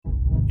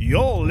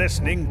You're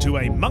listening to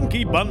a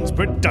Monkey Buns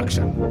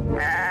production.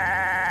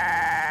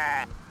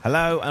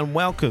 Hello and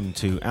welcome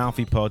to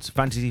Alfie Pod's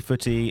Fantasy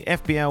Footy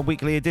FPL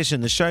Weekly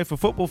Edition, the show for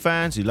football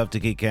fans who love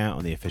to geek out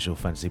on the official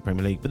Fantasy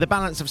Premier League with a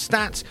balance of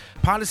stats,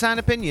 partisan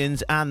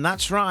opinions, and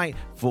that's right,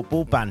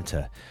 football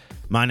banter.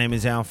 My name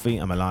is Alfie,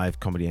 I'm a live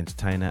comedy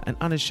entertainer and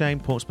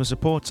unashamed Portsmouth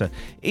supporter.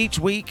 Each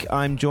week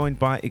I'm joined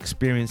by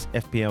experienced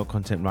FPL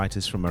content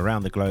writers from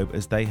around the globe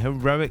as they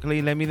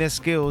heroically lend me their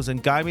skills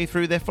and guide me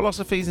through their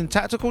philosophies and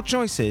tactical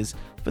choices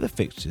for the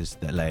fixtures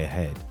that lay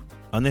ahead.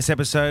 On this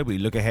episode, we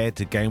look ahead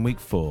to Game Week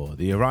 4.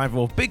 The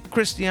arrival of big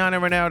Cristiano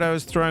Ronaldo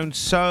has thrown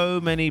so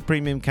many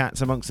premium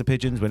cats amongst the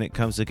pigeons when it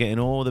comes to getting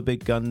all the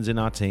big guns in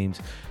our teams.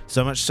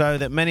 So much so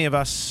that many of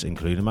us,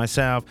 including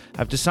myself,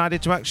 have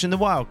decided to action the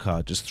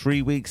wildcard just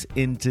 3 weeks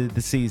into the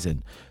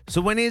season.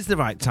 So when is the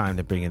right time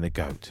to bring in the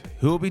GOAT?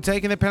 Who will be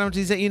taking the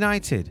penalties at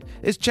United?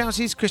 Is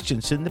Chelsea's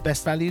Christensen the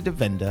best value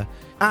defender?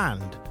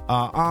 And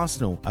are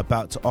Arsenal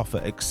about to offer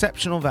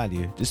exceptional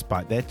value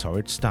despite their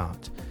torrid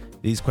start?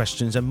 These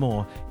questions and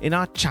more in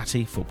our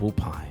chatty football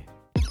pie.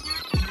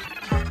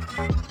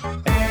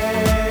 FPL,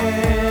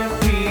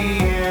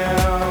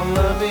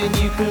 loving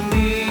you can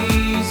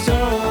be so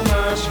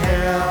much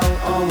hell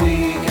all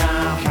week.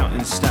 I'm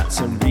counting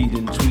stats and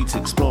reading tweets,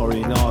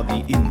 exploring all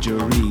the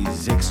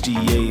injuries.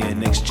 XGA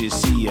and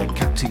XGC, a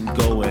captain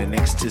goal and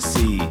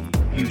ecstasy.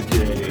 You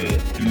did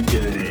it, you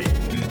did it,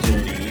 you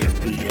did it,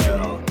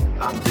 FPL.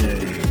 I'm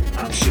dirty,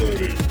 I'm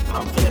shirty,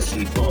 I'm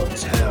thirsty for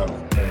this hell.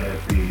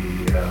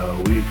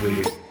 FPL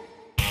Weekly.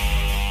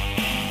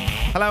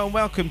 Hello and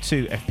welcome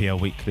to FPL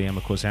Weekly. I'm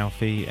of course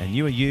Alfie and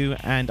you are you,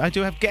 and I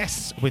do have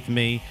guests with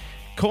me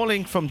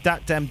calling from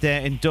Dat Dam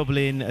Dare in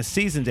Dublin, a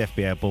seasoned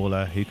FPL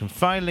baller who can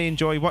finally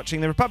enjoy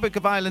watching the Republic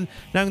of Ireland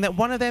knowing that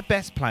one of their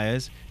best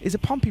players is a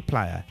Pompey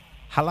player.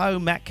 Hello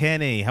Matt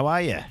Kenny, how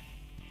are you?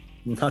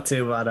 Not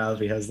too bad,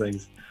 Alfie. How's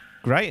things?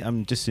 Great,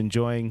 I'm just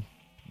enjoying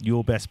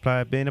your best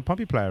player being a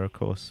Pompey player, of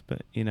course,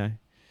 but you know,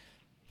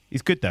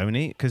 he's good though, isn't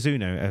he?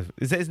 Kazuno,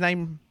 is that his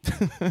name?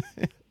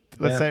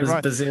 Let's say it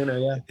right. Bazzuno,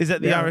 yeah. Is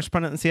that the Irish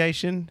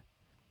pronunciation?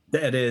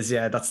 It is,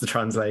 yeah. That's the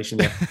translation,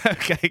 yeah.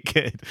 Okay,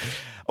 good.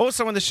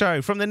 Also on the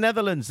show, from the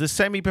Netherlands, the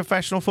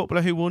semi-professional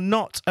footballer who will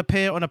not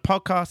appear on a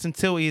podcast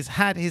until he has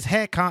had his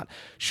hair cut,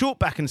 short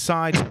back and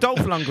sides, Dolph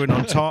Lundgren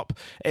on top.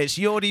 It's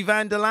Jordi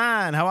van der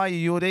Laan. How are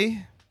you,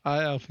 Jordi?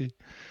 Hi, Alfie.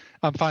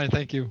 I'm fine,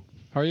 thank you.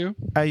 How are you?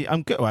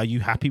 I'm good. Are you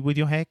happy with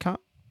your haircut?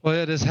 Well,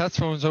 yeah, there's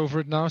headphones over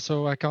it now,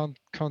 so I can't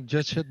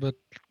judge it, but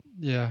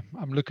yeah,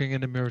 I'm looking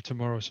in the mirror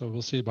tomorrow, so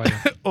we'll see by then.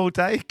 All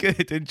day?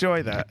 Good.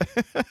 Enjoy that.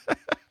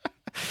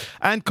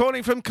 And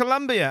calling from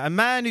Colombia, a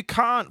man who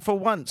can't for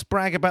once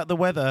brag about the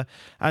weather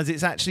as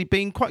it's actually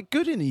been quite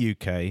good in the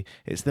UK.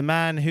 It's the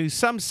man who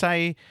some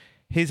say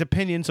his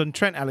opinions on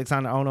Trent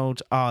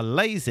Alexander-Arnold are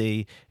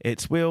lazy.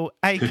 It's Will,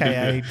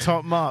 a.k.a.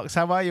 Top Marks.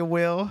 How are you,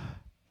 Will?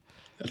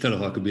 I don't know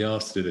if I could be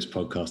asked to do this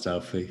podcast,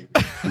 Alfie.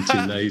 I'm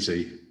too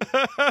lazy.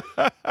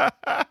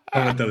 I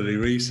haven't done any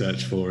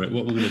research for it.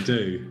 What we're going to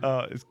do?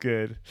 Oh, it's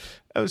good.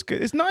 It was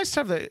good. It's nice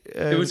to have that.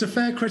 It was a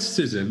fair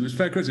criticism. It was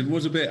fair criticism. It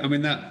was a bit. I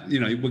mean, that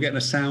we're getting a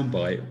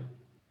soundbite,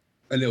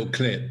 a little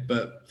clip.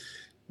 But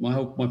my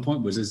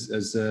point was,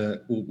 as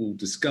we'll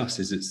discuss,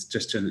 is it's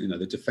just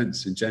the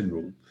defence in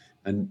general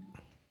and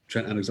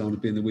Trent Alexander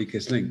being the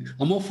weakest link.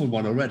 I'm off on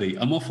one already.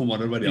 I'm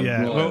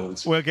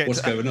riled. We'll get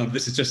What's going on?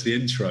 This is just the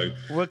intro.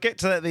 We'll get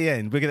to that at the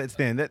end.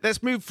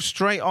 Let's move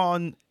straight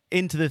on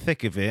into the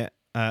thick of it,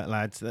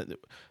 lads.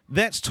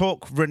 Let's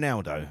talk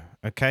Ronaldo,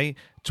 okay?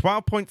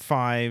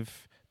 12.5.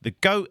 The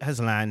GOAT has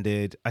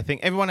landed. I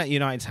think everyone at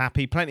United's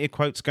happy. Plenty of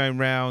quotes going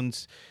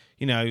round.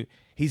 You know,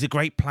 he's a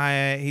great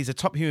player. He's a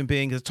top human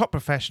being. He's a top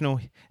professional.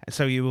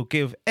 So you will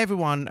give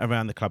everyone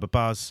around the club a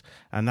buzz.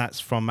 And that's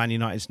from Man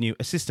United's new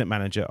assistant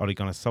manager, Ole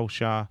Gunnar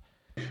Solskjaer.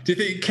 Do you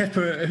think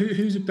Kepa,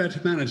 who's a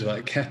better manager,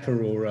 like Kepa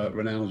or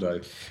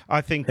Ronaldo?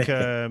 I think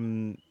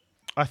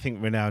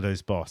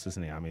Ronaldo's boss,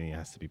 isn't he? I mean, he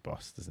has to be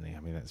boss, doesn't he? I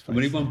mean, that's.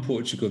 He won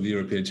Portugal the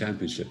European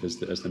Championship as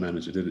the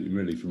manager, didn't he?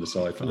 Really, from the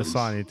side. From the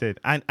side, he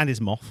did, and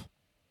his moth.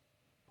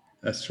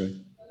 That's true.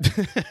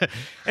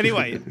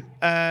 Anyway,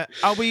 are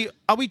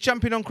we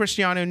jumping on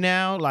Cristiano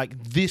now,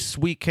 like this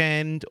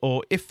weekend,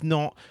 or if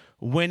not,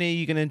 when are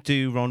you going to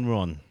do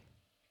Ron?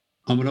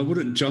 I mean, I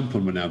wouldn't jump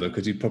on Ronaldo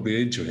because you'd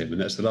probably injure him, and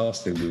that's the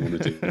last thing we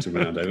want to do to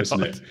Ronaldo,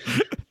 isn't it?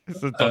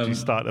 It's a dodgy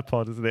start to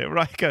pod, isn't it?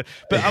 Right, go.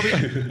 But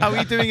are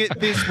we doing it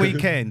this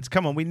weekend?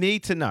 Come on, we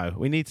need to know.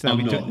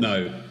 I'm not.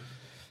 No.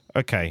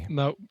 Okay.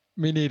 No,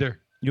 me neither.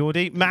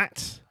 Jordi,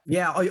 Matt.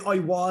 Yeah, I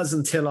was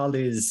until all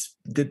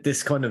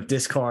this kind of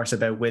discourse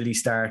about will he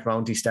start,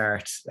 won't he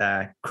start,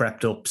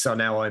 crept up. So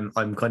now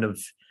I'm kind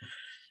of,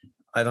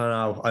 I don't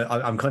know,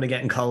 I'm kind of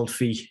getting cold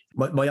feet.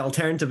 My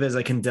alternative is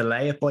I can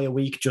delay it by a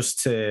week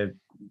just to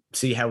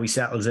see how he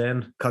settles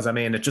in. Because, I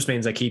mean, it just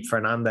means I keep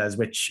Fernandes,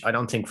 which I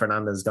don't think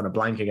Fernandes is going to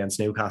blank against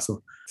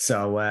Newcastle.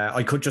 So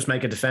I could just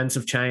make a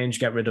defensive change,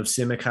 get rid of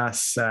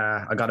Tsimikas.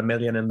 I got $1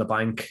 million in the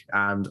bank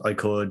and I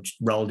could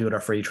roll the other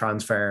free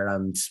transfer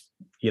and,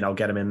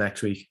 get him in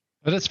next week.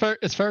 But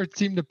it's very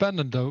team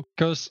dependent though,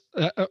 because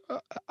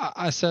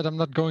I said I'm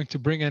not going to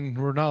bring in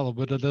Ronaldo,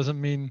 but that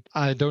doesn't mean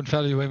I don't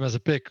value him as a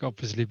pick,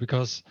 obviously,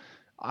 because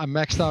I'm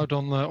maxed out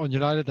on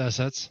United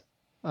assets,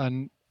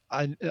 and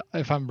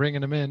if I'm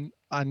bringing him in,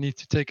 I need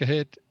to take a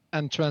hit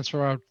and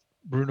transfer out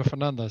Bruno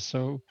Fernandes.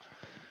 So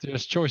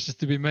there's choices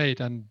to be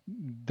made, and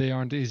they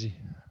aren't easy.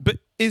 But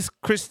is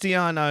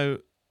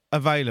Cristiano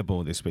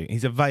available this week?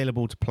 He's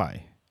available to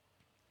play.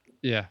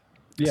 Yeah.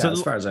 Yeah, So-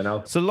 as far as I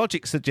know. So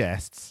logic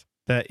suggests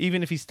that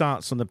even if he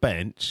starts on the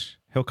bench,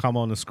 he'll come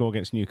on and score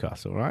against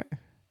Newcastle, right?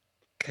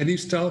 Can you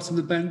start on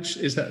the bench?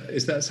 Is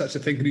that such a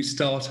thing? Can you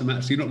start a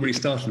match? You're not really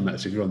starting a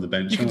match if you're on the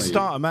bench. You can are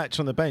start a match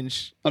on the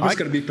bench. I'm just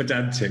going to be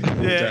pedantic all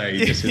day.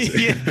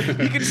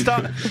 Yeah. You can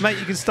start, mate.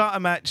 You can start a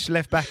match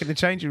left back in the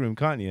changing room,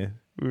 can't you?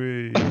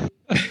 Wee.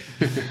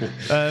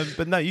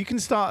 But no, you can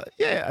start.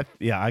 Yeah,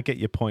 I get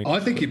your point. I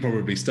think he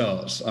probably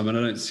starts. I mean, I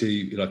don't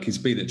see, like, he's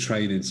been at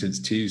training since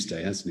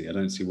Tuesday, hasn't he? I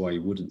don't see why he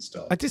wouldn't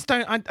start. I just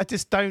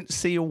don't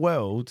see a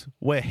world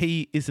where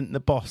he isn't the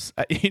boss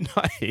at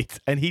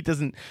United and he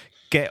doesn't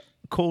get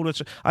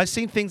called. I've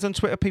seen things on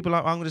Twitter. People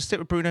are like, I'm going to stick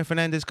with Bruno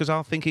Fernandes because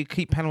I think he'd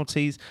keep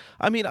penalties.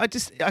 I mean,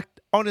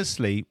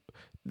 honestly,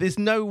 there's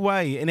no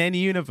way in any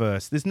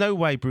universe. There's no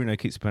way Bruno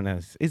keeps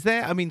penalties. Is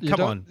there? I mean,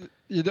 come on.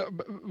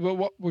 Well,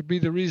 what would be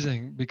the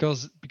reasoning?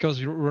 Because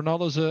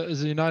Ronaldo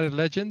is a United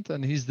legend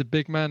and he's the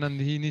big man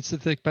and he needs to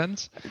take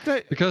pens.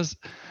 Because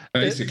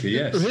basically,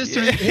 yes.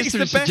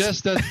 History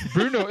suggests that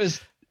Bruno is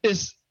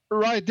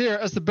right there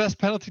as the best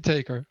penalty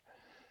taker.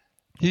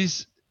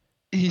 He's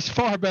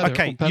far better.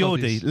 Okay,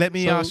 Jordi, let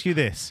me ask you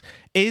this: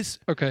 Is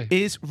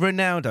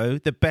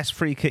Ronaldo the best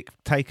free kick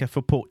taker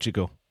for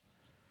Portugal?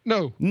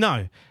 No.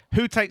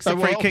 Who takes the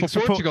free kicks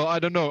for Portugal? I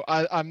don't know.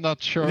 I'm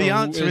not sure. The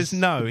answer is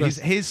no.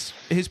 His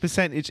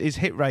percentage, his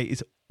hit rate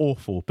is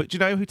awful. But do you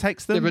know who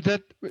takes them for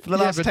the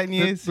last 10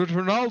 years? But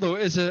Ronaldo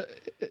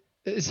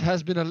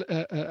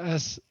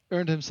has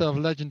earned himself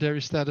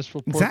legendary status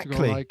for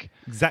Portugal.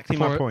 Exactly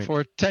my point.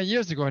 For 10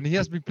 years ago, and he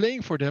has been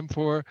playing for them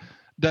for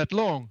that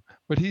long.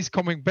 But he's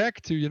coming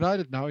back to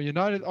United now.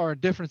 United are a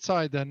different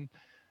side than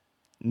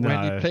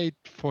when he played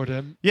for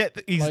them. Yeah,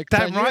 he's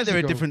damn right. They're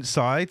a different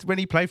side. When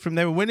he played for them,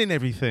 they were winning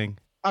everything.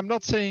 I'm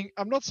not saying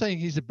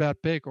he's a bad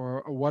pick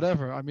or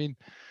whatever. I mean,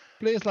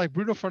 players like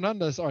Bruno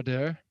Fernandes are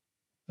there,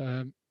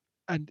 and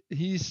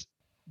he's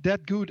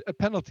that good at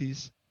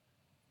penalties.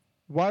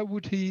 Why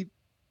would he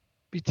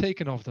be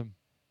taken off them?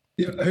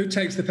 Yeah, who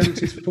takes the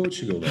penalties for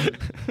Portugal then?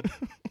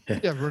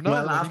 Yeah, Ronaldo.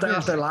 Well,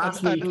 after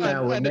last week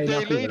now, and a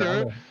day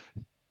later,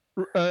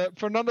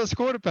 Fernandes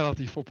scored a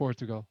penalty for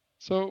Portugal.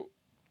 So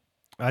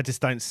I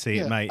just don't see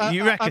it, mate.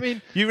 You reckon I mean,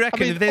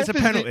 if there's a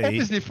penalty?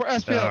 Obviously, for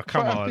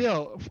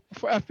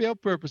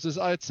FPL purposes,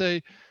 I'd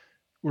say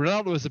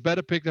Ronaldo is a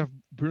better pick than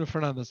Bruno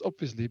Fernandes,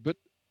 obviously. But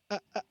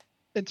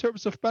in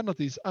terms of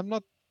penalties, I'm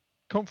not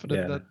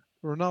confident that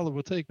Ronaldo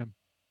will take them.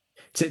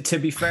 To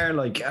be fair,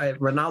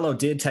 Ronaldo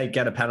did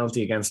get a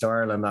penalty against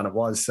Ireland and it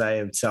was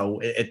saved. So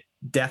it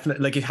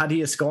definitely, had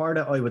he scored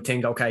it, I would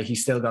think, okay,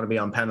 he's still got to be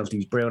on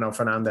penalties. Bruno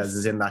Fernandes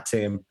is in that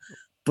team.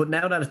 But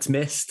now that it's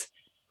missed,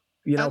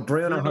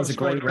 Bruno has a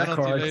great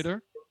record.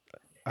 Later.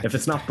 If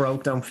it's not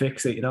broke, don't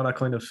fix it. That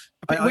kind of.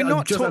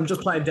 I'm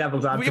just playing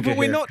devil's advocate. But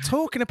we're not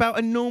talking about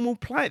a normal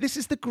player. This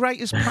is the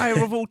greatest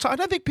player of all time. I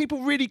don't think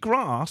people really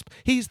grasp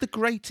he's the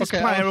greatest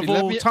player of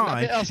all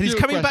time. And he's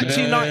coming back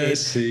to United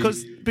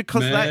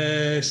because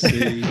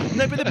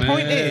no. But the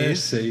point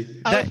is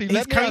that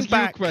he's coming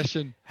back.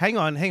 Hang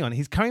on.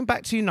 He's coming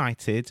back to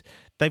United.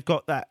 They've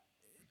got that.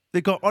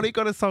 They've got Ole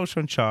Gunnar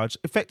Solskjaer in charge.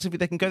 Effectively,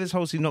 they can go this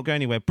whole season, not go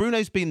anywhere.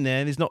 Bruno's been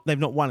there, and they've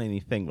not won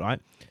anything,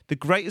 right? The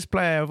greatest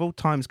player of all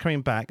time is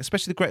coming back,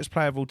 especially the greatest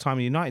player of all time in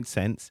the United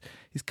sense.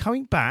 He's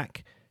coming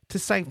back to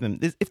save them.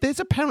 If there's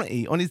a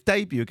penalty on his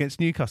debut against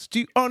Newcastle,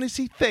 do you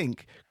honestly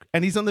think,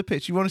 and he's on the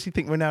pitch, you honestly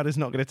think Ronaldo's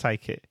not going to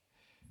take it?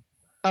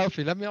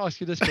 Alfie, let me ask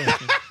you this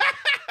question.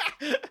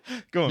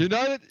 Go on.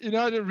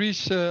 United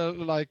reached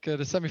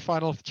the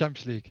semi-final of the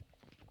Champions League.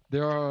 They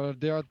are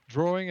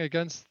drawing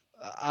against,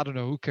 I don't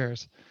know, who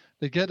cares?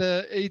 They get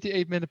a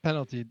 88-minute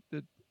penalty.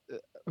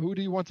 Who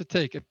do you want to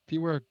take if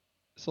you were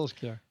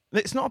Solskjaer?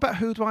 It's not about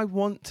who do I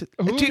want to...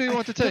 Who do you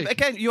want to take?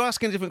 Again, you're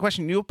asking a different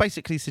question. You're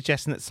basically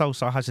suggesting that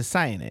Solskjaer has a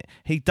say in it.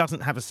 He doesn't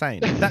have a say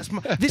in it.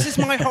 This is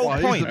my whole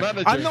point.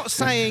 I'm not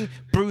saying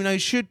Bruno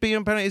should be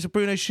on penalties or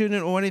Bruno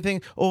shouldn't or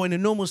anything, or in a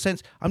normal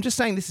sense. I'm just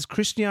saying this is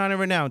Cristiano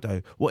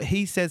Ronaldo. What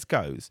he says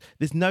goes.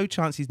 There's no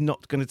chance he's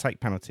not going to take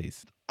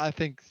penalties. I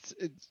think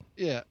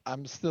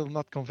I'm still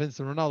not convinced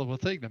that Ronaldo will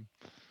take them.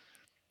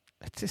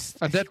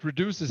 And that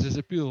reduces his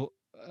appeal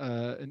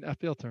in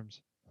FPL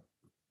terms.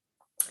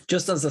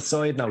 Just as a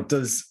side note,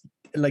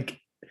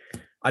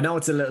 I know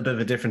it's a little bit of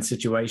a different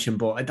situation,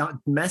 but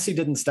Messi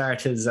didn't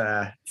start his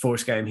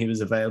first game he was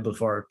available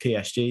for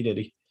PSG, did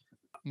he?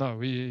 No,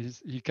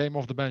 he came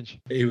off the bench.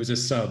 He was a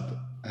sub,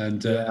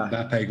 and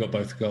Mbappe got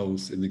both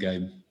goals in the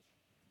game.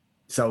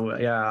 So,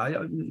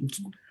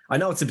 I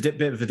know it's a bit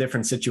of a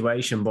different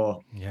situation, but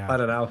I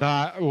don't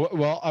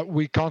know.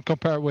 We can't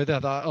compare with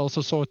that. I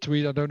also saw a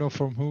tweet, I don't know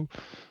from who,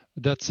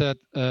 That said,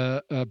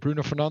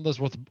 Bruno Fernandes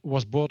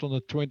was bought on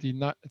the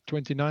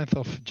 29th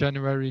of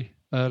January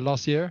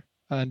last year,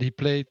 and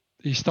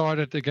he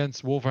started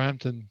against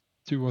Wolverhampton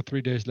 2 or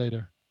 3 days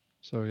later.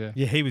 So yeah,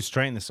 he was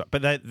straight in the start,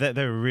 but they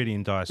were really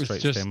in dire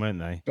straits then, weren't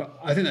they? But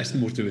I think that's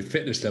more to do with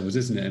fitness levels,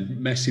 isn't it?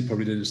 And Messi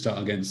probably didn't start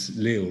against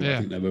Lille. I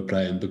think they were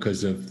playing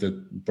because of the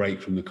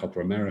break from the Copa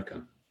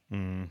America.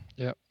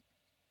 Yeah,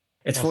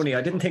 it's funny.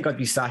 I didn't think I'd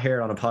be sat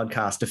here on a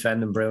podcast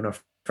defending Bruno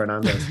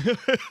Fernandes.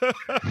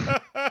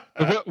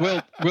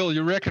 Will,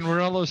 you reckon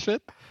Ronaldo's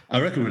fit? I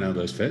reckon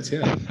Ronaldo's fit.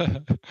 Yeah.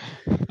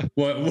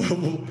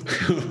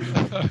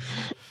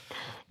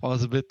 I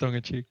was a bit tongue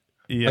in cheek.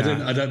 Yeah.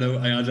 I don't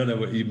know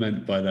what you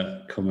meant by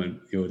that comment,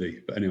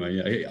 Jordi. But anyway,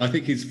 yeah, I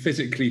think he's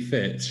physically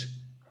fit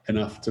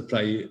enough to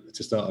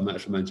start a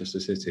match for Manchester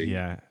City.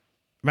 Yeah.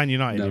 Man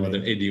United. No other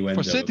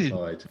innuendo for City.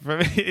 applied.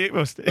 It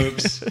was.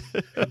 Oops.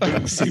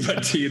 He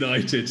went to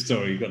United.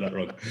 Sorry, you got that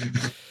wrong.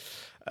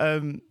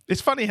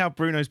 It's funny how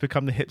Bruno's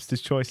become the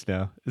hipster's choice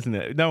now, isn't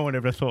it? No one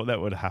ever thought that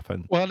would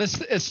happen. Well,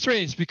 it's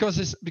strange because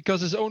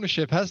his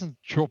ownership hasn't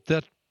dropped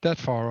that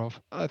far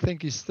off. I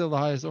think he's still the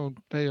highest owned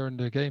player in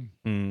the game.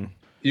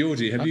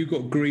 Jordi, have you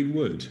got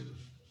Greenwood?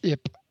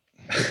 Yep.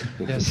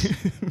 Yes.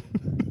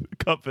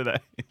 Can't for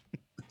that.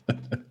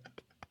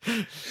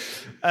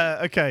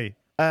 Okay.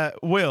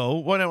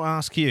 Will, why don't I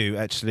ask you,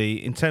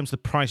 actually, in terms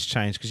of the price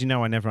change, because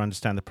I never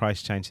understand the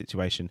price change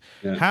situation.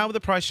 Yeah. How will the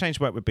price change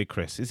work with Big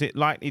Chris? Is it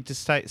likely to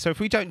stay? So if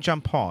we don't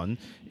jump on,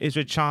 is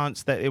there a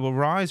chance that it will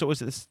rise? Or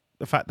is it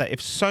the fact that if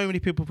so many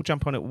people will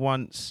jump on at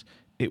once,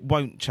 it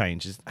won't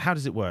change? How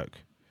does it work?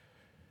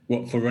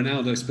 What, for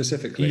Ronaldo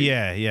specifically?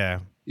 Yeah.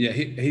 Yeah,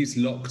 he's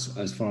locked,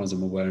 as far as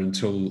I'm aware,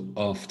 until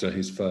after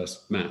his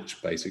first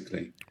match,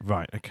 basically.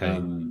 Right, okay.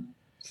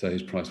 So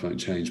his price won't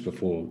change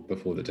before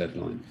the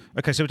deadline.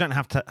 Okay, so I don't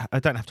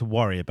have to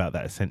worry about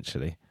that,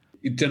 essentially.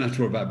 You don't have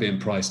to worry about being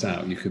priced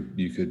out.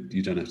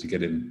 You don't have to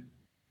get him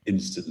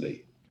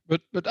instantly.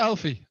 But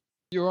Alfie,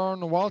 you are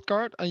on a wild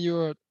card and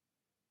you're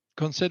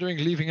considering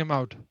leaving him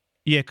out.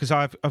 Yeah, because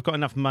I've got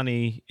enough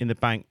money in the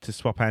bank to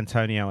swap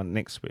Antonio on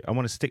next week. I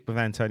want to stick with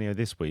Antonio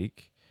this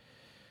week.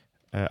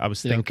 I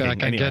was thinking. Okay, I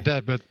can get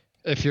that, but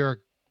if you're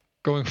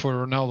going for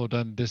Ronaldo,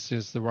 then this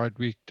is the right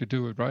week to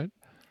do it, right?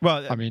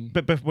 Well, I mean,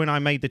 but when I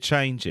made the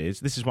changes,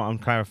 this is what I'm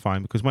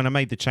clarifying, because when I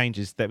made the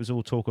changes, there was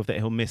all talk of that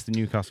he'll miss the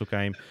Newcastle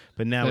game,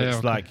 but now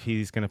it's like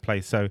he's going to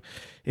play. So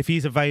if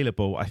he's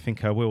available, I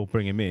think I will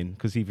bring him in,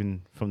 because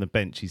even from the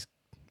bench, he's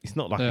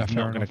not like he's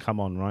not going to come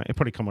on, right? He'll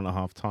probably come on at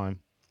half time.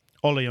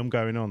 Ollie, I'm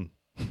going on.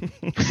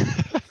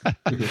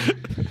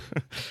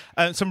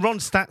 Some Ron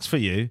stats for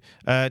you.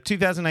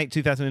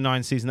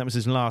 2008-2009 season, that was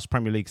his last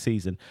Premier League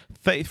season.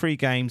 33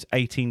 games,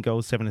 18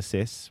 goals, 7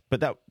 assists.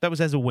 But that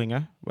was as a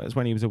winger. That was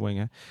when he was a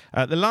winger.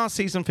 The last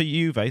season for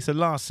Juve, so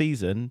last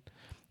season,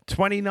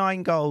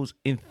 29 goals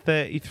in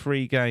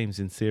 33 games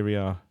in Serie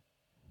A.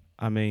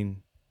 I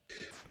mean,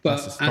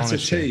 but as a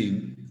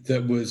team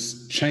that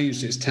was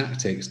changed its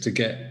tactics to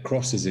get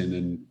crosses in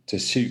and to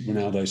shoot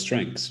Ronaldo's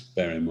strengths,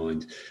 bear in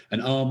mind.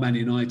 And are Man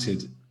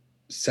United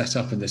set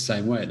up in the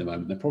same way at the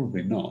moment? They're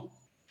probably not.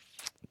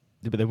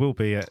 But they will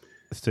be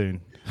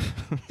soon.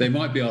 They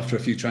might be after a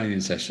few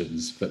training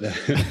sessions, but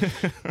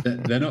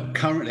they're not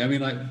currently. I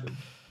mean, like,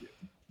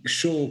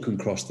 Shaw can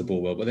cross the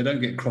ball well, but they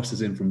don't get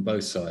crosses in from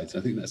both sides. I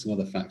think that's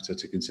another factor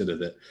to consider,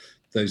 that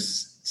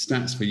those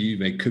stats for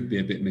Juve could be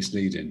a bit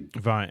misleading.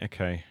 Right,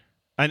 okay.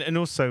 And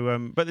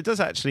also, but it does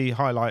actually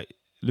highlight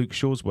Luke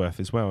Shaw's worth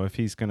as well. If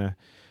he's going to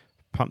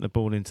pump the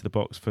ball into the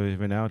box for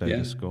Ronaldo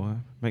to score,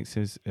 makes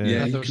his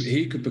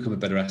he could become a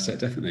better asset,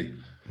 definitely.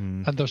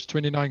 And those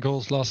 29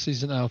 goals last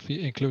season,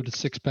 Alfie, included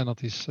 6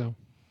 penalties. So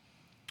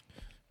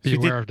be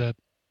aware of that.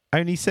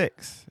 Only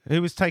 6. Who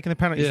was taking the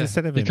penalties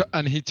instead of him?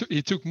 And he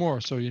took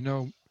more, so you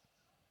know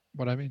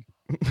what I mean.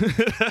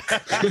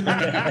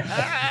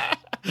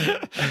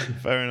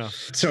 Fair enough.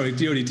 Sorry,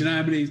 do you know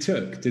how many he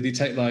took? Did he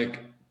take like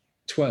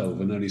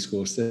 12 and only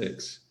score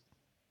 6?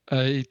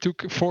 He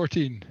took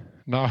 14.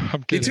 No,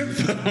 I'm kidding.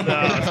 He took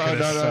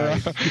no.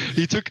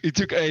 He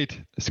took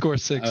 8.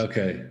 Scored 6.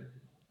 Okay.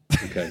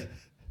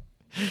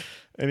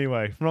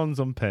 Anyway, Ron's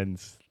on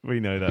pens. We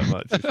know that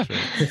much.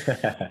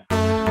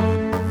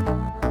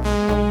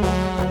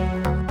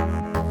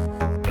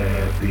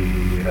 It's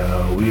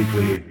true.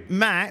 Weekly.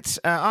 Matt,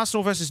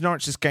 Arsenal versus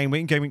Norwich this game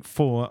week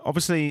 4.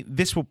 Obviously,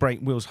 this will break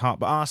Will's heart,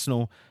 but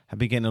Arsenal have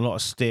been getting a lot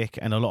of stick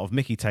and a lot of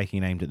Mickey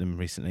taking aimed at them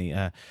recently.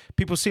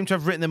 People seem to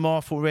have written them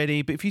off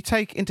already, but if you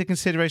take into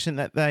consideration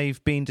that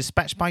they've been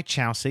dispatched by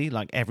Chelsea,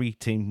 like every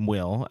team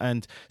will,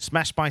 and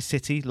smashed by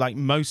City, like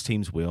most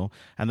teams will,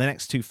 and the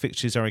next 2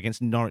 fixtures are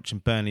against Norwich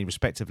and Burnley,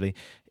 respectively,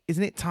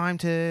 isn't it time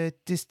to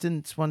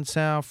distance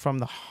oneself from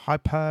the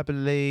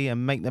hyperbole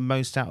and make the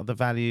most out of the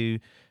value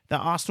that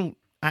Arsenal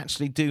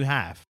actually do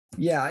have?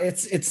 Yeah,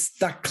 it's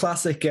that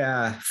classic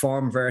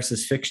form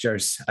versus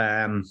fixtures.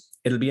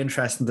 It'll be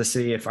interesting to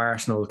see if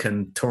Arsenal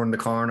can turn the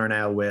corner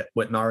now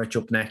with Norwich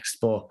up next.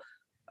 But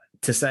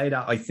to say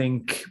that, I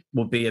think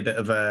would be a bit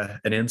of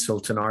an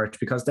insult to Norwich,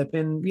 because they've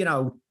been,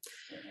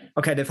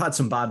 Okay, they've had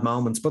some bad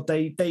moments, but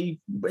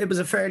it was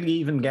a fairly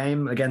even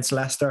game against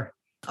Leicester.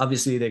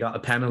 Obviously, they got a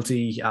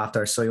penalty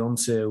after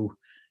Soyuncu,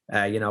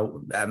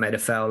 made a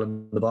foul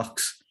in the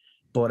box.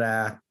 But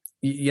I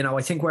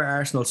think where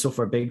Arsenal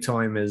suffer big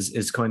time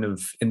is kind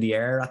of in the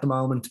air at the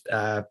moment.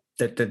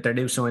 Their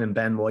new signing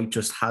Ben White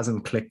just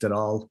hasn't clicked at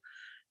all.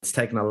 It's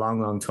taken a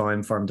long, long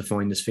time for him to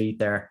find his feet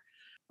there.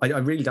 I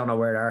really don't know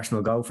where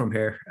Arsenal go from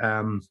here.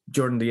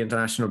 During the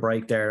international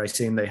break there, I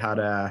seen they had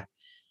a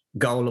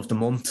goal of the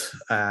month.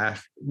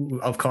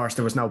 Of course,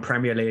 there was no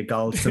Premier League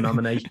goals to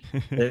nominate,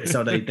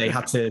 so they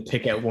had to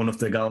pick out one of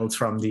the goals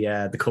from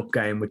the cup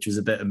game, which was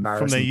a bit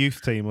embarrassing. From their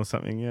youth team or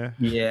something, yeah.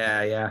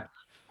 Yeah.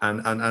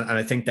 And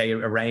I think they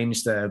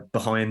arranged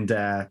behind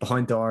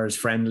doors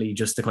friendly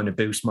just to kind of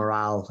boost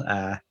morale.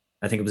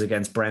 I think it was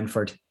against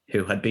Brentford,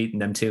 who had beaten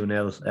them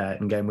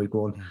 2-0 in game week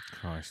 1.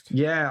 Christ.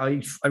 Yeah,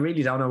 I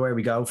really don't know where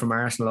we go from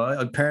Arsenal.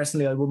 I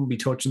personally wouldn't be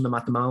touching them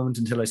at the moment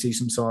until I see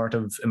some sort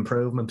of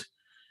improvement.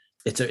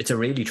 It's a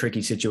really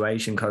tricky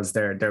situation because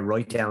they're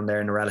right down there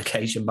in the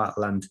relegation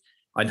battle, and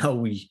I know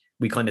we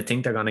kind of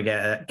think they're going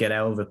to get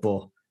out of it,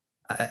 but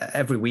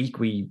every week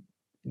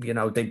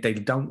they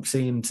don't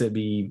seem to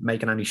be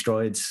making any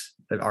strides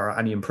or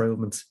any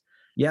improvements.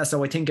 Yeah,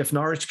 so I think if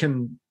Norwich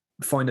can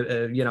find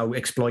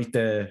exploit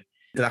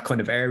that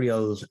kind of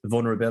aerial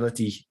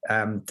vulnerability,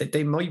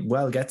 they might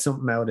well get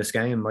something out of this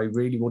game. I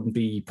really wouldn't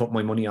be putting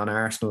my money on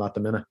Arsenal at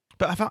the minute.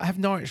 But have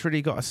Norwich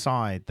really got a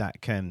side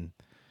that can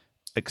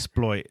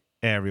exploit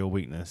aerial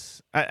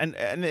weakness? And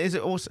is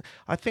it also?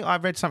 I think I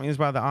read something as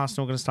well that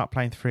Arsenal are going to start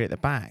playing 3 at the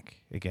back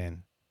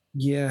again.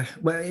 Yeah,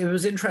 well, it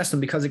was interesting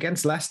because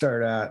against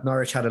Leicester,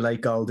 Norwich had a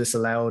late goal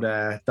disallowed.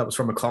 That was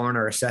from a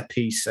corner, a set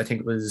piece. I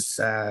think it was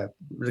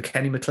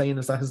Kenny McLean,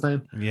 is that his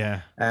name?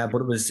 Yeah.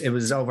 But it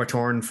was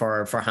overturned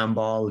for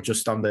handball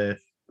just on the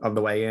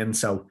way in.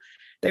 So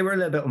they were a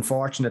little bit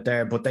unfortunate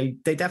there, but they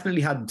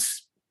definitely had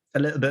a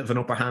little bit of an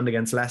upper hand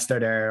against Leicester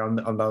there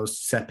on those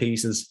set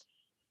pieces.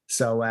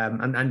 So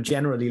and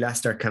generally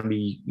Leicester can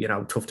be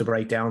tough to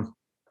break down.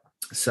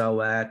 So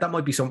that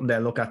might be something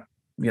they'll look at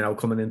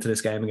coming into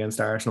this game against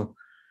Arsenal.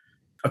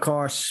 Of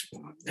course,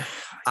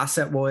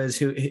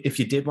 asset-wise, if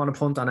you did want to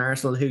punt on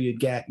Arsenal, who you'd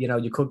get,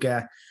 you could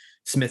get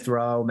Smith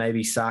Rowe,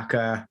 maybe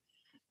Saka,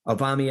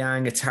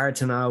 Aubameyang. It's hard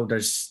to know.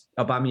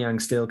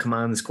 Aubameyang still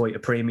commands quite a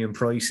premium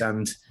price,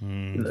 and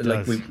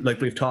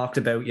we've talked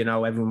about,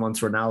 everyone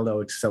wants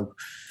Ronaldo. So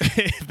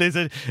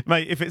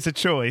if it's a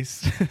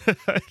choice,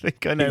 I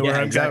think I know where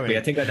I'm going.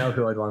 I think I know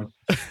who I'd want.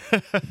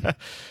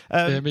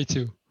 Yeah, me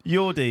too.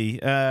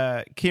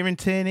 Yordi, Kieran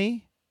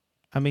Tierney.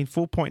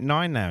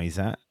 4.9 now he's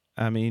at.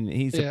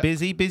 He's a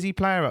busy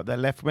player up there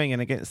left wing,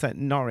 and against that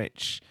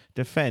Norwich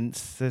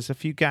defence, there's a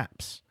few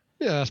gaps.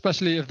 Yeah,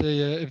 especially if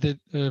they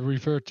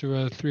revert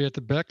to 3 at the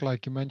back,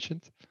 like you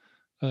mentioned.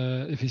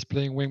 If he's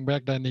playing wing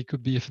back, then he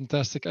could be a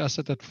fantastic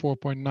asset at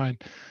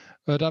 4.9.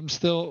 But I'm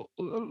still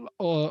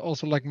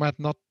also like Matt,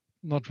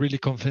 not really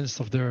convinced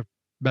of their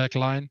back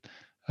line.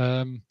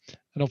 And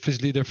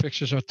obviously their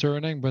fixtures are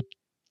turning, but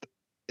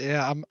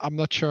yeah, I'm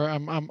not sure.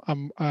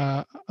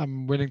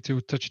 I'm willing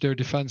to touch their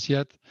defense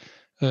yet,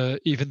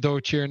 even though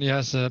Tierney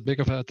has a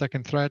big of an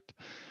attacking threat.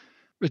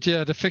 But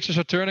yeah, the fixtures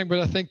are turning, but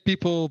I think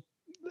people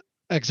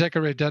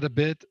exaggerate that a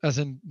bit, as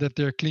in that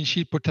their clean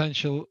sheet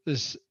potential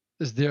is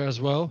there as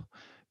well.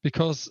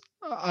 Because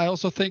I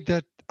also think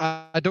that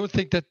I don't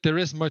think that there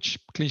is much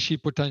clean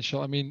sheet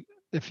potential.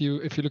 If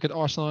you look at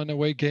Arsenal in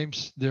away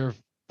games, they're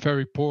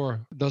very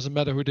poor. It doesn't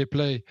matter who they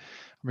play.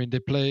 They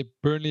play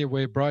Burnley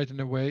away, Brighton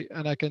away,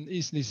 and I can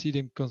easily see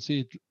them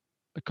concede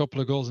a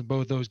couple of goals in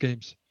both those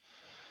games.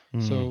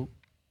 So,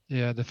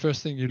 yeah, the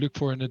first thing you look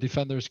for in a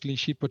defender is clean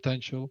sheet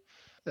potential,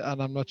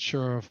 and I'm not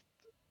sure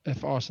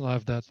if Arsenal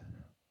have that.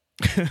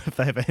 If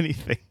they have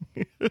anything.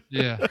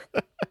 Yeah.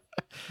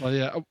 Well,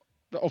 yeah,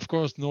 of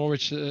course,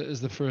 Norwich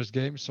is the first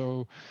game,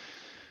 so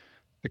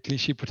the clean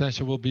sheet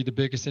potential will be the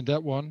biggest in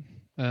that one,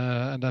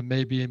 and then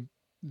maybe in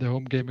the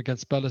home game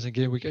against Palace in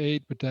game week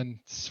 8, but then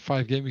it's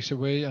 5 game weeks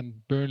away, and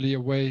Burnley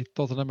away,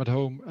 Tottenham at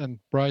home, and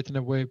Brighton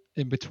away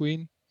in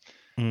between.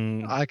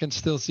 I can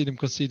still see them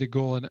concede a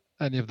goal in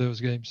any of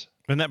those games.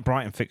 And that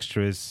Brighton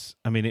fixture is,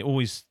 it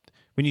always,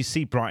 when you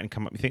see Brighton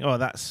come up, you think, oh,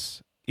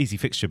 that's easy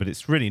fixture, but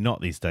it's really not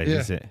these days,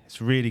 is it?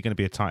 It's really going to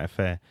be a tight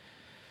affair.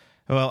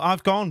 Well,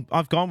 I've gone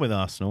with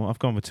Arsenal. I've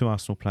gone with 2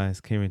 Arsenal players,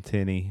 Kieran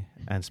Tierney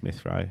and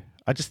Smith Rowe.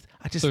 I just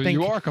so think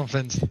you are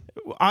convinced.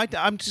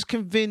 I'm just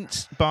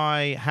convinced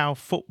by how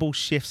football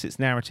shifts its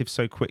narrative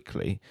so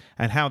quickly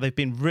and how they've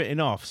been written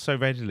off so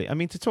readily.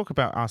 To talk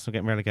about Arsenal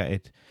getting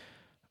relegated,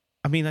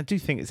 I do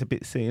think it's a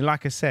bit silly.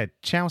 Like I said,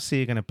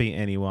 Chelsea are going to beat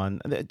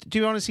anyone. Do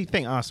you honestly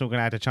think Arsenal are going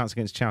to have a chance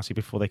against Chelsea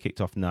before they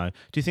kicked off? No.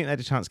 Do you think they had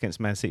a chance against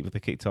Man City before they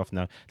kicked off?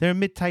 No. They're a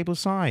mid-table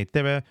side.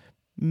 They're a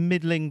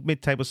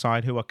mid-table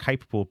side who are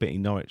capable of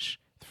beating Norwich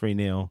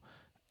 3-0,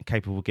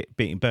 capable of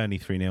beating Burnley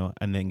 3-0,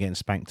 and then getting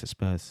spanked at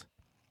Spurs.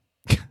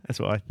 That's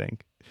what I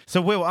think.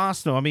 So, Will,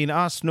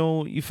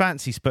 Arsenal, you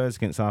fancy Spurs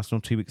against Arsenal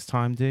 2 weeks'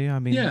 time, do you?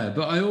 Yeah,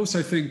 but I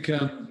also think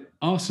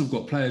Arsenal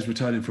have got players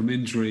returning from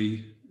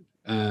injury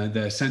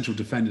Their central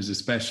defenders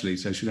especially,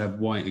 so should have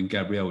White and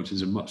Gabriel, which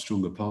is a much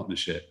stronger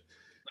partnership.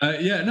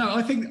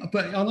 I think,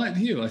 but I like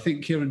you. I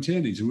think Kieran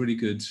Tierney's a really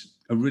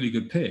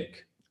good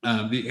pick.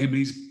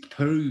 He's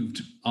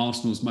proved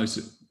Arsenal's most,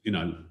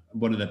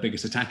 one of their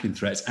biggest attacking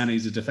threats, and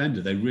he's a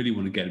defender. They really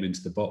want to get him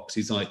into the box.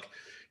 He's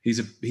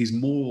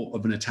more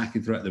of an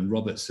attacking threat than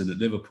Robertson at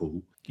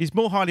Liverpool. He's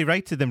more highly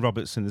rated than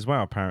Robertson as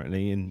well,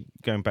 apparently, in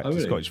going back to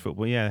really? Scottish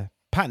football. Yeah.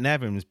 Pat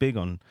Nevin was big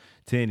on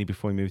Tierney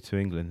before he moved to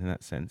England in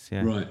that sense.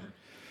 Yeah. Right.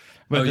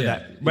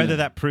 Whether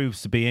that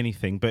proves to be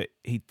anything, but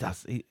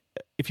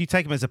if you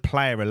take him as a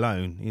player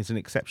alone, he's an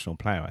exceptional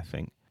player, I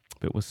think.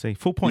 But we'll see.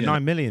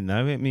 4.9 million,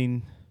 though. I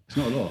mean, it's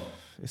not a lot.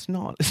 It's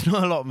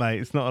not a lot, mate.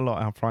 It's not a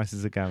lot how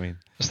prices are going.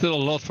 Still a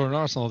lot for an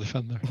Arsenal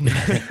defender.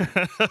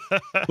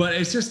 But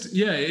it's just,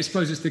 I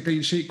suppose it's the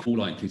clean sheet more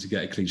likely to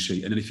get a clean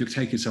sheet. And then if you're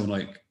taking someone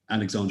like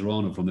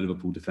Alexander-Arnold from the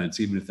Liverpool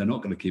defence, even if they're not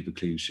going to keep a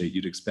clean sheet,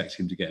 you'd expect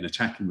him to get an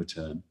attacking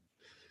return.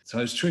 So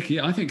it's tricky.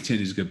 I think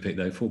Tierney's a good pick,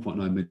 though, 4.9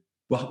 million.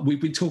 Well,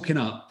 we've been talking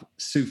up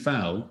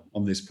Soufal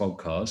on this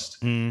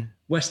podcast.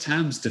 West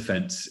Ham's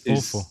defence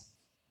is awful.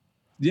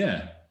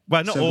 Yeah.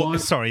 Well,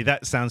 sorry,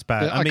 that sounds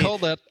bad. Yeah,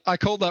 I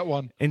called that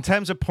one. In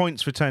terms of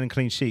points returning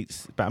clean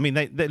sheets, but I mean,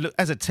 they look,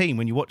 as a team,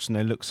 when you watch them,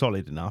 they look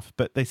solid enough,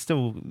 but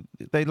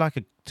they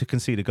like to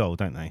concede a goal,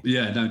 don't they?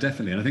 Yeah, no,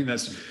 definitely. And I think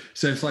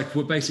so it's like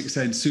we're basically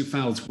saying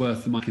Soufal's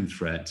worth the marking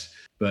threat,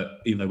 but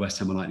even though West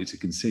Ham are likely to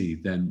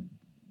concede, then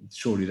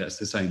surely that's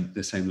the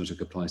same logic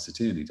applies to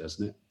Tierney,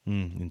 doesn't it?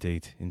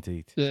 Indeed.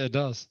 Yeah, it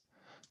does.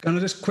 Can I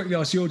just quickly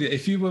ask you,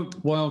 if you were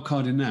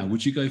wildcarding now,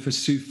 would you go for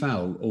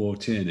Soufal or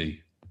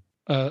Tierney?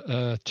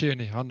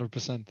 Tierney,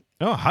 100%.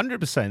 Oh,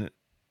 100%.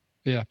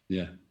 Yeah.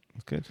 That's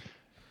good.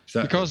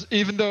 Because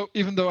even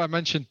though I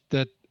mentioned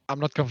that I'm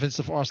not convinced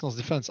of Arsenal's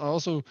defense,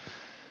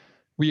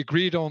 we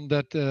agreed on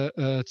that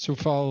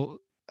Soufal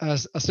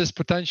has assist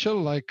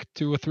potential like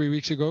 2 or 3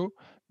 weeks ago.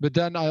 But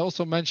then I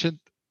also mentioned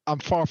I'm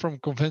far from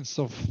convinced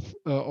of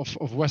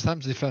West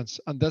Ham's defense,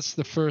 and that's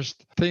the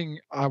first thing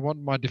I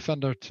want my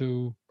defender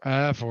to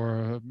have.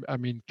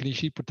 Clean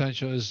sheet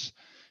potential is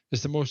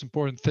the most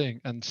important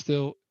thing, and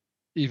still.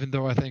 Even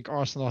though I think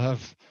Arsenal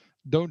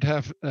don't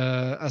have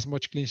as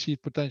much clean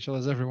sheet potential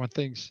as everyone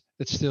thinks,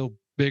 it's still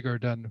bigger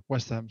than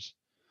West Ham's.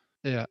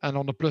 Yeah, and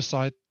on the plus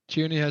side,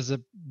 Tierney has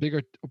a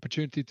bigger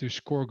opportunity to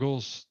score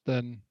goals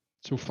than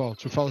Soufal.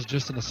 Soufal is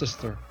just an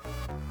assister.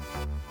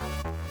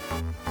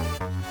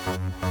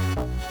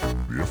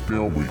 The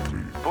FPL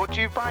Weekly. Brought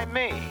to you by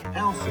me,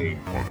 Alfie.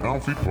 On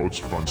Alfie Pod's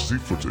Fantasy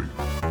Footy.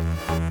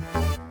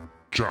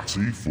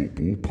 Chatty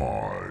Football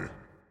Pie.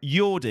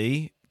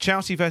 Yordi,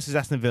 Chelsea versus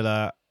Aston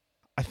Villa.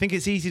 I think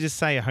it's easy to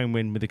say a home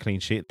win with a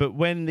clean sheet, but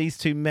when these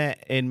two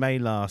met in May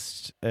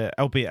last,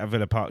 albeit at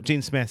Villa Park,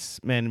 Gene Smith's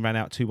men ran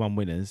out 2-1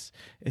 winners.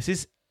 Is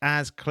this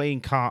as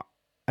clean cut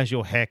as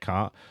your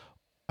haircut?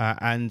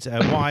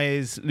 Why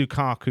is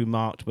Lukaku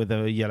marked with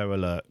a yellow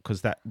alert?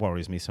 Because that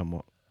worries me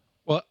somewhat.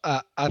 Well,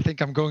 I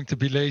think I'm going to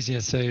be lazy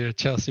and say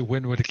Chelsea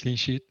win with a clean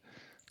sheet.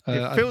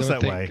 It feels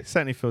that way. It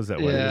certainly feels that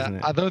way, doesn't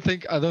it? I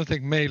don't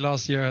think May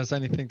last year has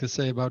anything to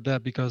say about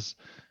that, because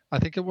I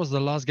think it was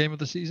the last game of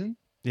the season.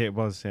 Yeah, it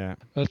was, yeah.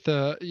 But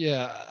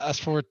as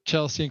for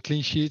Chelsea and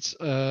clean sheets,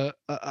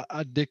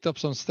 I digged up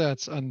some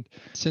stats, and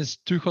since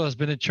Tuchel has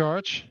been in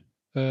charge,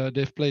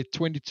 they've played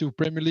 22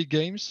 Premier League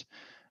games,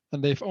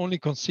 and they've only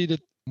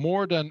conceded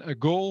more than a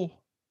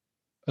goal,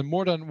 and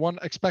more than one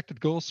expected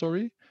goal.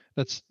 Sorry,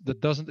 that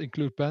doesn't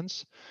include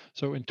pens.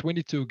 So in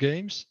 22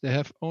 games, they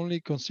have only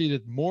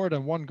conceded more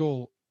than one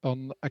goal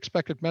on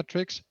expected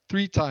metrics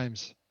 3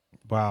 times.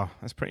 Wow,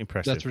 that's pretty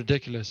impressive. That's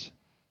ridiculous.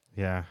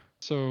 Yeah.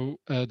 So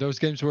those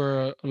games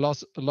were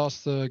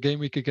last game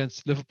week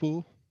against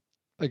Liverpool,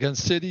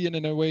 against City in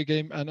an away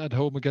game, and at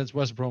home against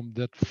West Brom,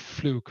 that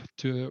fluke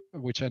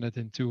which ended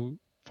in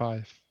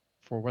 2-5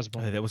 for West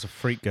Brom. That was a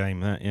freak game,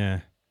 that,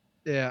 yeah.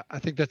 Yeah, I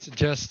think that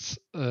suggests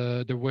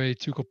the way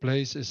Tuchel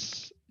plays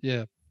is,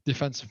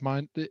 defensive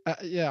mind.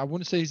 I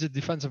wouldn't say he's a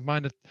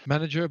defensive-minded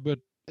manager, but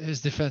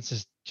his defense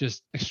is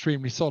just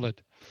extremely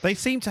solid. They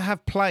seem to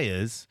have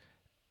players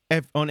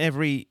on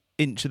every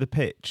inch of the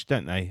pitch,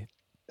 don't they?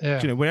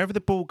 Yeah. Wherever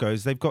the ball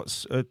goes, they've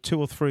got 2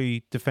 or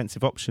 3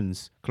 defensive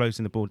options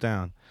closing the ball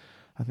down.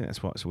 I think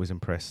that's what's always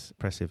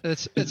impressive.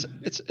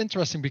 It's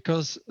interesting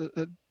because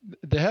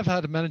they have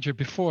had a manager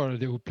before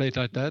who played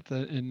like that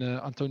in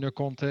Antonio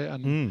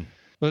Conte,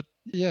 but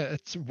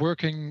it's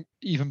working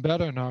even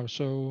better now.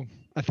 So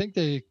I think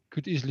they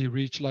could easily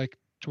reach like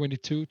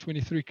 22,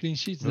 23 clean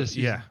sheets this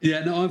season.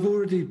 Yeah. No,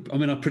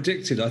 I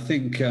predicted. I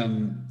think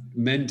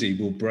Mendy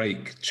will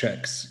break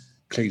Czech's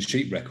clean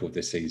sheet record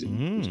this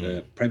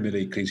season, Premier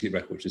League clean sheet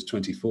record, which is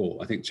 24.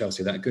 I think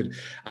Chelsea are that good.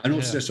 And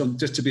also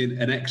just to be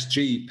an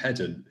XG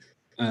pedant,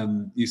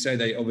 you say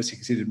they obviously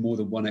conceded more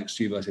than one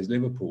XG versus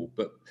Liverpool,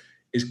 but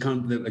is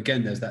kind of,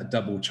 again, there's that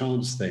double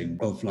chance thing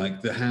of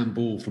like the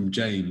handball from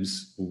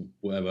James or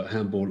whatever,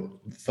 handball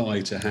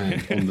thigh to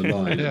hand on the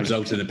line that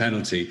resulted in a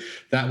penalty.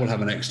 That will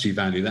have an XG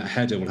value. That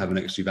header will have an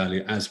XG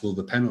value, as will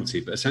the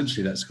penalty. But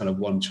essentially, that's kind of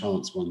one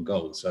chance, one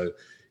goal. So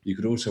you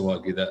could also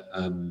argue that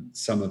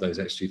some of those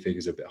XG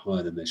figures are a bit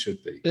higher than they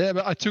should be. Yeah,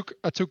 but I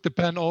took the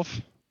pen off,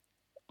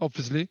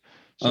 obviously.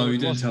 So you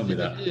didn't tell me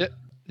that.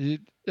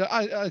 Yeah,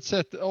 I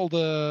said all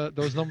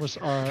those numbers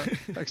are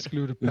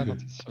excluded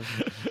penalties. So.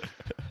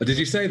 Did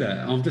you say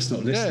that? I'm just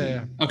not listening.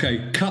 Yeah.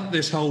 Okay, cut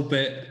this whole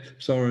bit.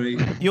 Sorry.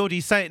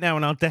 Yordi, say it now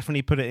and I'll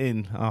definitely put it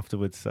in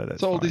afterwards. So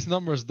that's all fine. These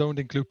numbers don't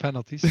include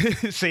penalties.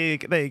 See,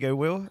 there you go,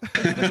 Will.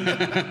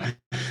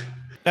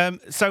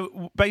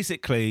 So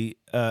basically,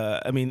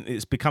 I mean,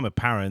 it's become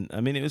apparent. I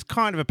mean, it was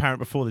kind of apparent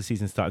before the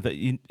season started that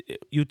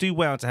you do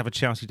well to have a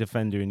Chelsea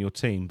defender in your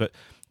team. But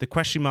the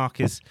question mark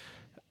is,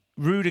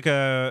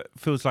 Rudiger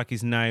feels like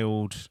he's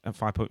nailed at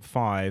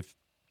 5.5.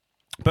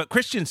 But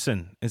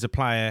Christensen is a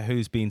player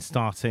who's been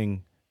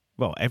starting,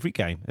 well, every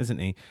game, isn't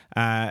he?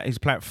 He's a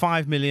player at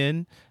 5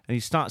 million, and he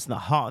starts in the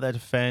heart of their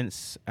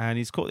defence, and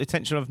he's caught the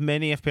attention of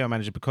many FPL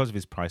managers because of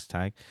his price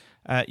tag.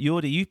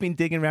 Yordi, you've been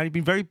digging around. You've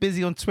been very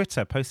busy on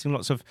Twitter, posting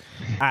lots of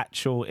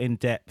actual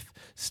in-depth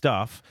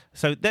stuff.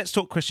 So let's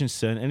talk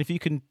Christensen, and if you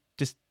can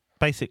just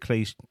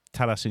basically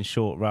tell us in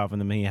short rather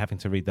than me having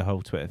to read the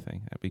whole Twitter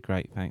thing, that'd be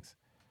great. Thanks.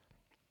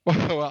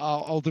 Well,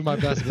 I'll do my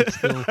best, but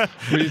still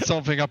read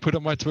something I put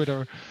on my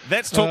Twitter.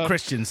 Let's talk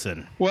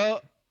Christensen.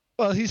 Well,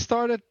 he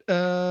started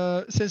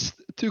since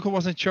Tuchel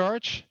was in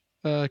charge.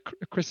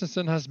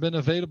 Christensen has been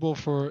available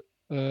for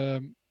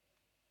 16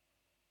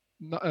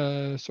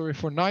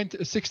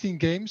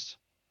 games.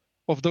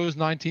 Of those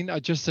 19, I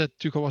just said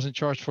Tuchel was in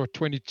charge for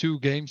 22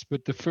 games,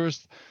 but the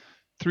first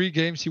 3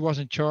 games he was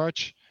in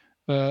charge,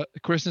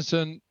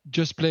 Christensen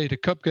just played a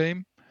cup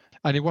game.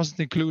 And he wasn't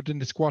included in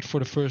the squad for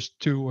the first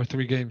 2 or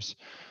 3 games.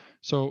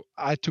 So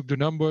I took the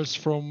numbers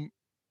from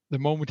the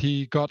moment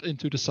he got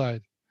into the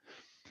side.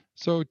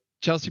 So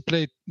Chelsea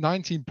played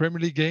 19 Premier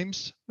League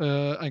games,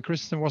 and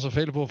Christensen was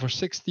available for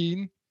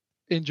 16,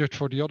 injured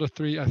for the other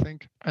 3, I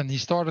think. And he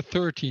started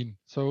 13.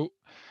 So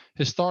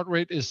his start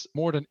rate is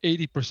more than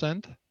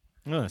 80%.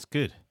 Oh, that's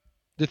good.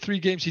 The 3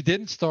 games he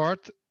didn't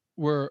start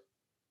were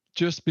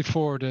just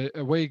before the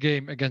away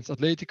game against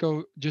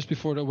Atletico, just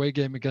before the away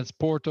game against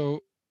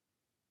Porto,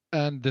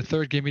 and the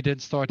 3rd game he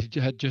didn't start, he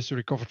had just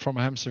recovered from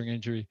a hamstring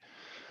injury.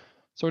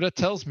 So that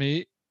tells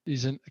me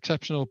he's an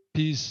exceptional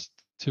piece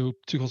to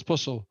Tuchel's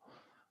puzzle.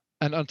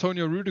 And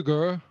Antonio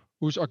Rudiger,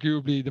 who's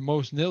arguably the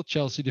most nailed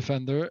Chelsea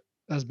defender,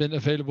 has been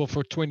available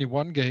for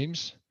 21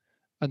 games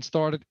and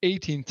started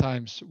 18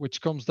 times,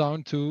 which comes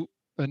down to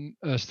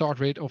a start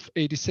rate of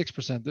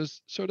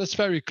 86%. So that's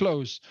very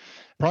close.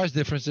 Price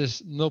difference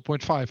is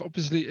 0.5.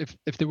 Obviously,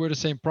 if they were the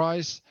same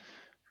price,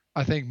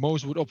 I think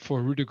most would opt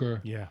for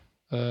Rudiger. Yeah.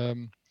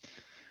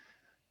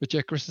 But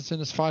yeah,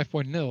 Christensen is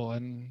 5.0,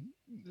 and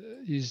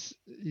he's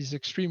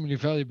extremely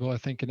valuable, I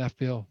think, in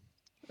FPL,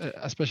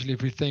 especially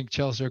if we think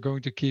Chelsea are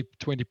going to keep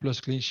 20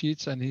 plus clean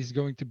sheets, and he's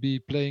going to be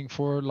playing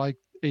for like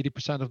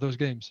 80% of those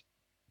games.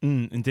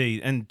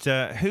 Indeed. And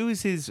who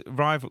is his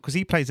rival? Because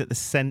he plays at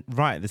the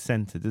right at the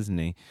centre, doesn't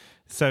he?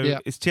 So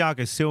is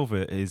Thiago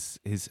Silva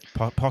his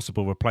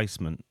possible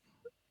replacement?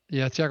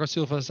 Yeah, Thiago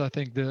Silva is, I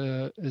think,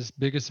 his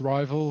biggest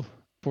rival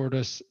for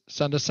the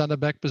centre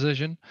back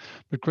position,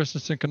 but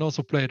Christensen can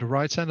also play the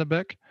right centre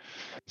back.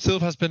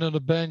 Silva has been on the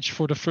bench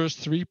for the first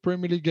 3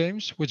 Premier League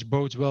games, which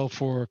bodes well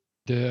for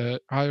the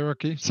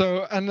hierarchy.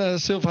 So, and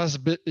Silva has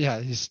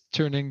he's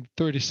turning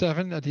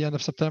 37 at the end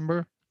of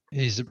September.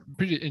 He's a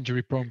pretty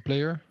injury-prone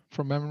player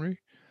from memory,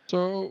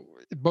 so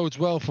it bodes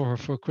well for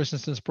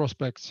Christensen's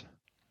prospects.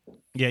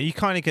 Yeah, you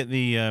kind of get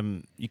the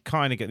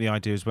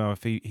idea as well.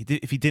 If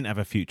he didn't have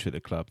a future at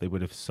the club, they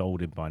would have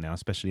sold him by now,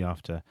 especially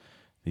after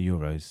the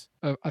Euros.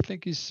 I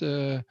think he's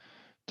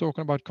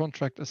talking about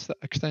contract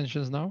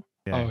extensions now.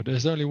 Yeah. Oh,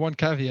 there's only one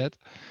caveat,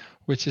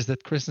 which is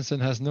that Christensen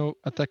has no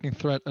attacking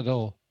threat at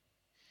all.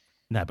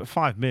 No, but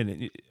 5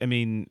 million. I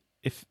mean,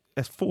 if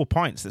that's 4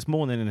 points, that's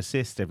more than an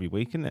assist every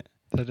week, isn't it?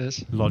 That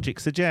is. Logic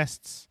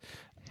suggests.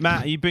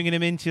 Matt, are you bringing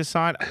him into your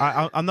side?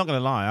 I'm not going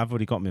to lie. I've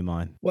already got him in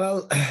mind.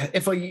 Well,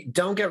 if I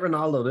don't get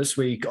Ronaldo this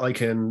week, I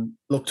can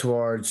look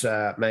towards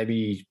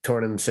maybe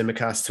turning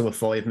Tsimikas to a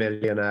 5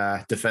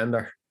 million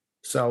defender.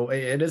 So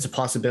it is a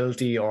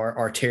possibility,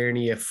 or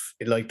Tierney if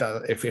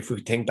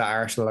we think that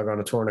Arsenal are going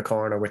to turn a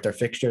corner with their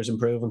fixtures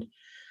improving.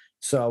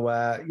 So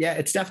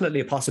it's definitely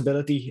a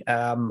possibility.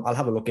 I'll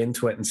have a look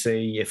into it and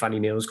see if any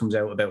news comes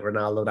out about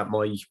Ronaldo that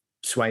might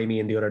sway me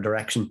in the other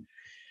direction.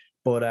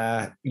 But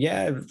I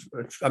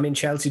mean,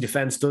 Chelsea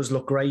defence does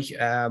look great.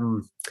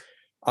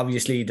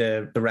 Obviously,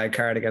 the red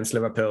card against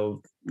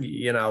Liverpool,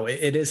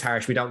 it is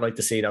harsh. We don't like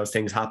to see those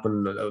things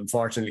happen.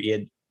 Unfortunately,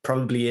 it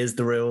probably is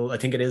the rule. I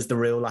think it is the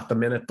rule at the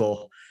minute,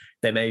 but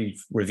they may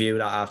review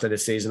that after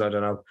this season. I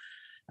don't know.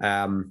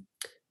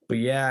 But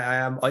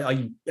yeah,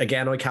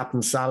 I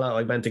captained Salah.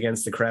 I went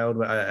against the crowd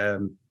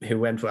who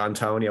went with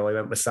Antonio. I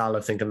went with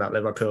Salah, thinking that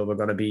Liverpool were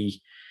going to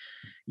be,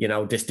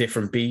 this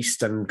different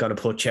beast and going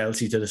to put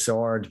Chelsea to the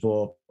sword.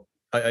 But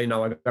I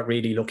got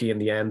really lucky in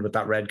the end with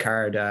that red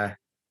card,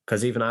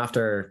 because even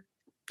after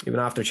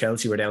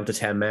Chelsea were down to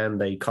 10 men,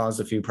 they caused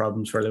a few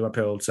problems for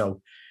Liverpool.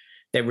 So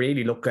they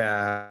really look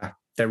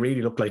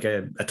like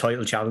a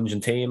title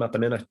challenging team at the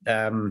minute.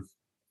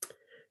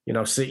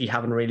 City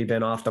haven't really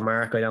been off the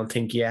mark, I don't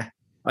think, yet.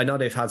 I know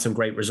they've had some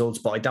great results,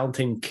 but I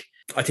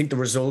think the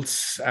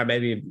results are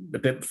maybe a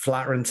bit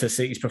flattering to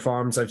City's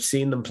performance. I've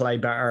seen them play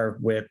better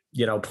with,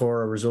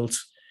 poorer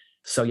results.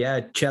 So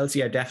yeah,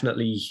 Chelsea are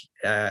definitely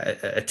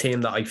a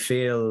team that I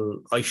feel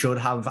I should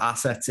have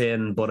assets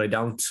in, but I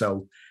don't.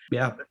 So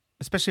yeah.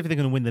 Especially if they're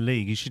going to win the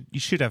league, you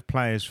should have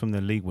players from the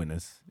league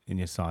winners in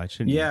your side,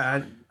 shouldn't you?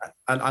 Yeah,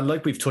 and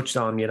like we've touched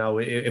on,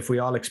 if we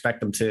all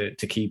expect them to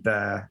keep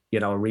a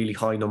really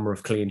high number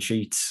of clean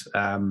sheets,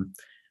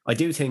 I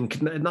do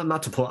think,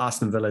 not to put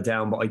Aston Villa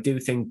down, but I do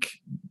think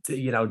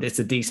it's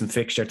a decent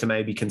fixture to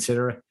maybe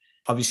consider it.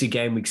 Obviously,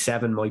 game week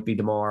 7 might be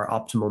the more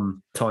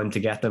optimum time to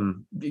get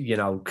them,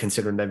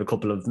 considering they have a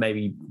couple of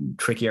maybe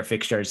trickier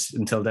fixtures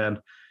until then.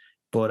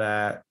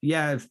 But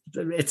yeah,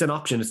 it's an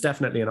option. It's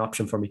definitely an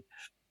option for me.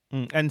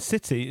 And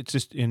City, it's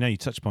just, you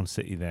touched upon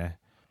City there,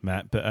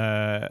 Matt, but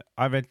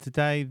I read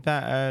today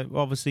that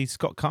obviously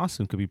Scott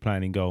Carson could be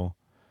playing in goal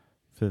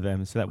for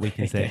them, so that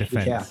weakens their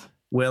defence. Yeah.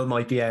 Will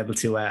might be able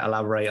to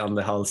elaborate on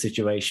the whole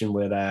situation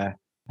with how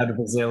the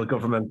Brazil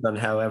government and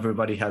how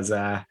everybody has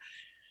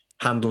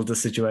handled the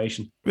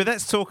situation. But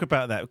let's talk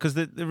about that, because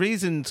the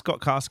reason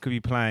Scott Carson could be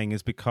playing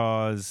is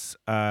because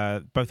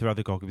both their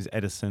other goalkeepers,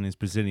 Ederson is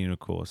Brazilian, of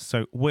course.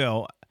 So,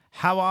 Will,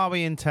 how are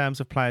we in terms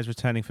of players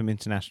returning from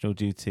international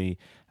duty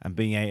and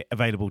being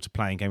available to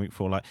play in Game Week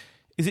 4? Like,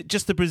 is it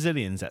just the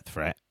Brazilians at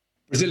threat?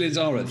 Brazilians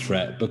are at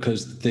threat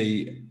because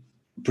the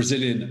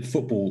Brazilian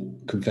Football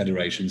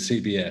Confederation,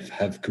 CBF,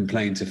 have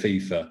complained to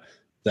FIFA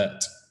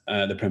that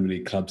the Premier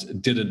League clubs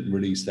didn't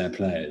release their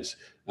players.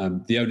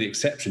 The only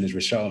exception is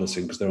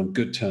Richarlison, because they're on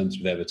good terms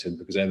with Everton,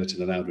 because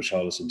Everton allowed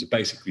Richarlison to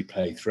basically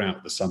play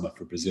throughout the summer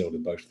for Brazil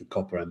in both the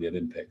Copa and the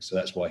Olympics. So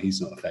that's why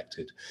he's not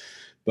affected.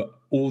 But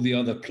all the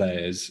other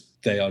players,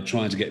 they are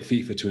trying to get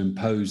FIFA to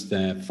impose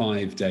their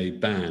 5-day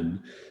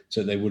ban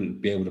so they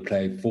wouldn't be able to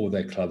play for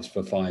their clubs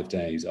for 5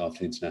 days after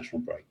the international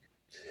break.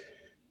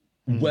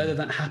 Whether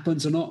that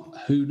happens or not,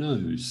 who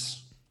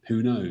knows?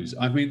 Who knows?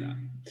 I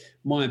mean,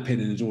 my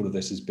opinion is all of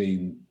this has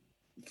been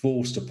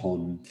forced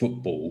upon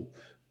football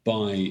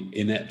by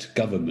inept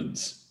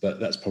governments, but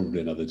that's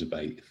probably another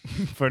debate.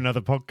 For another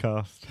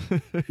podcast.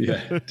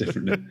 Yeah,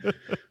 definitely.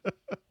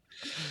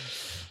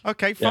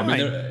 Okay, fine. Yeah, I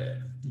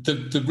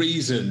mean, the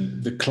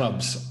reason the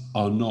clubs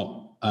are not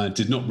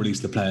did not release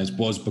the players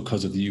was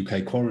because of the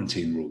UK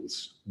quarantine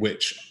rules,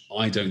 which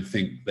I don't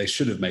think they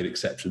should have made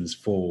exceptions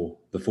for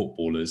the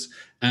footballers,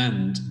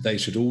 and they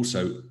should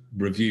also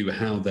review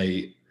how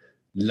they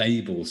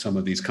label some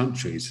of these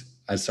countries.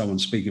 As someone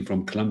speaking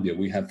from Colombia,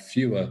 we have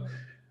fewer.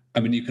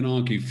 I mean, you can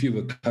argue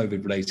fewer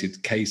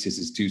COVID-related cases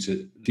is due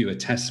to fewer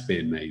tests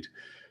being made,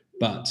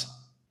 but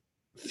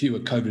fewer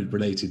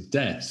COVID-related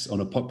deaths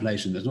on a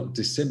population that's not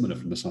dissimilar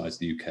from the size of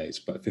the UK. It's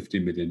about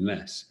 15 million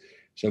less.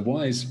 So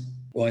why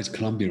is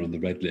Colombia on the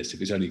red list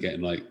if it's only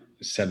getting like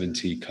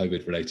 70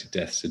 COVID-related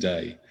deaths a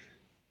day?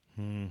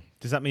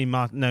 Does that mean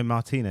no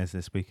Martinez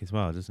this week as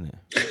well, doesn't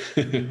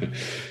it?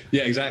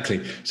 Yeah,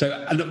 exactly.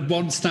 So, and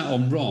one stat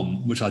on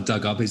Rom, which I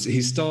dug up, is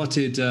he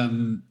started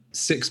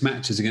 6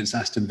 matches against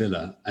Aston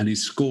Villa and he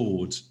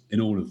scored in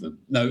all of them.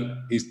 No,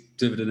 he's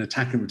delivered an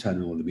attack and return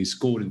in all of them. He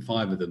scored in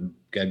 5 of them,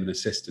 gave an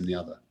assist in the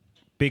other.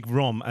 Big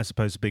Rom as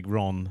opposed to Big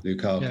Ron.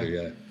 Lukaku,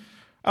 yeah.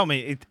 I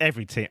mean,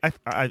 every team.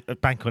 I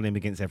bank on him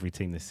against every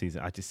team this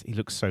season. He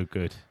looks so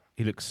good.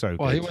 He looks so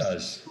good. He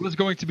was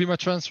going to be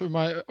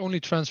my only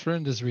transfer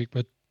in this week,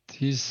 but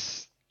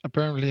he's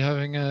apparently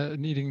having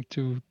needing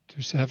to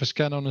have a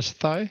scan on his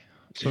thigh.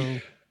 So,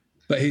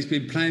 but he's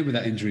been playing with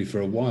that injury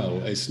for a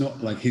while. It's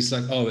not like he's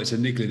like, oh, it's a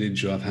niggling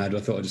injury I've had. I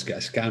thought I'd just get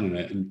a scan on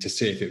it and to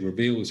see if it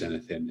reveals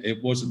anything.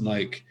 It wasn't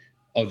like,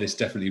 oh, this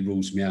definitely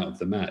rules me out of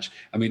the match.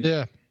 I mean,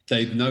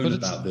 they've known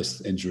about this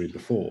injury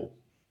before.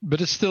 But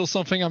it's still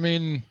something. I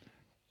mean,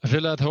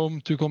 Villa at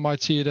home, Tuchel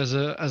might see it as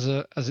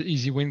an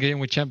easy win game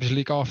with Champions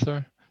League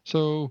after.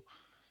 So,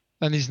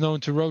 and he's known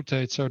to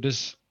rotate. So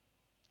this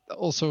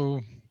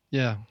also,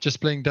 just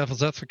playing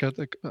devil's advocate.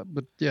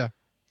 But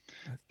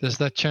there's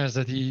that chance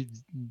that he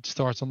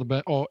starts on the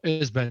bench or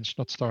is bench,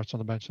 not starts on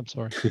the bench. I'm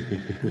sorry,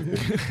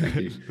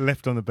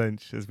 left on the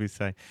bench, as we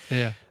say.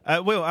 Yeah.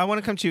 Will, I want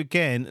to come to you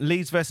again.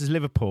 Leeds versus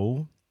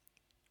Liverpool.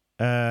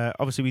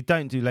 Obviously, we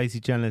don't do lazy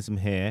journalism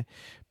here,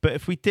 but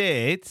if we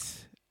did,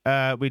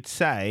 we'd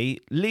say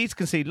Leeds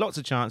concede lots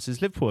of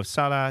chances. Liverpool have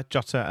Salah,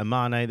 Jota and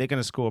Mane. They're going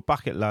to score a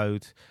bucket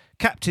load.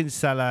 Captain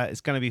Salah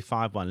is going to be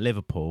 5-1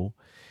 Liverpool.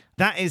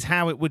 That is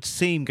how it would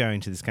seem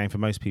going to this game for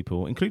most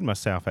people, including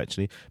myself,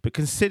 actually. But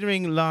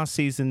considering last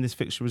season this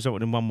fixture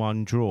resulted in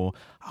 1-1 draw,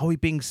 are we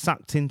being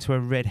sucked into a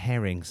red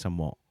herring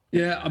somewhat?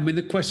 Yeah, I mean,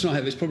 the question I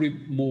have is probably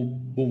more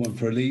one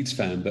for a Leeds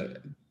fan,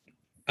 but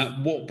at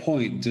what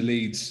point do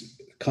Leeds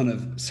kind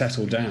of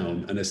settle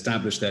down and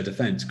establish their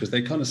defence, because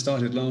they kind of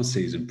started last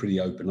season pretty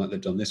open, like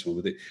they've done this one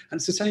with it. And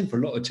it's the same for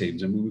a lot of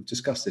teams. I mean, we've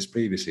discussed this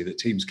previously, that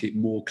teams keep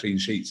more clean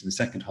sheets in the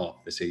second half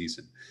of the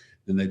season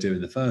than they do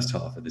in the first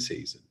half of the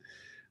season.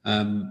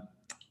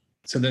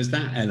 So there's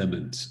that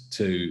element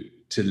to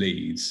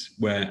Leeds,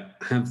 where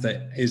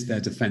is their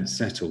defence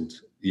settled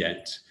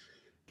yet?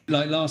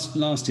 Like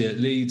last year,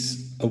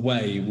 Leeds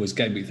away was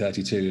game week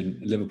 32,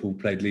 and Liverpool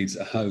played Leeds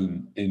at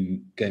home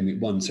in game week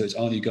 1. So it's,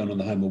 are you going on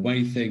the home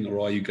away thing, or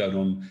are you going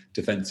on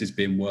defences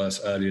being worse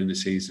earlier in the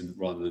season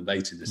rather than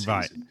late in the season?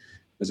 Right.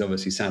 Because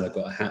obviously Salah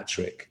got a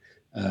hat-trick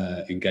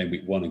in game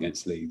week 1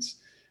 against Leeds.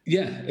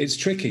 Yeah, it's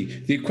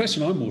tricky. The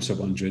question I'm also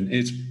wondering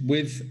is,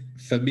 with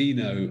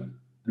Firmino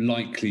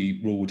likely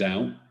ruled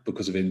out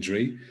because of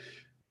injury,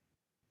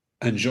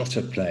 and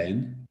Jota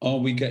playing,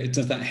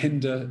 does that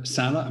hinder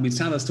Salah? I mean,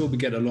 Salah still be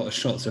getting a lot of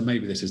shots, so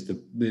maybe this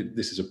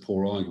is a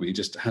poor argument. He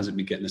just hasn't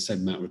been getting the same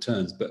amount of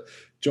returns. But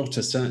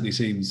Jota certainly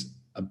seems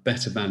a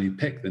better value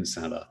pick than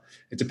Salah.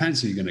 It depends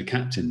who you're going to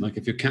captain. Like,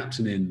 if you're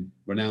captaining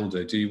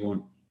Ronaldo, do you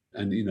want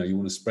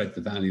to spread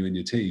the value in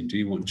your team? Do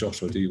you want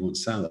Jota or do you want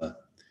Salah?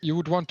 You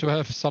would want to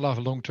have Salah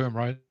long term,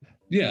 right?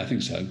 Yeah, I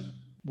think so.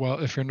 Well,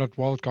 if you're not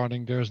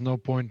wildcarding, there's no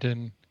point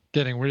in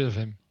getting rid of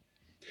him.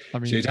 I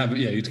mean, so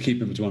you'd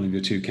keep him as one of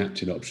your two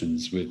captain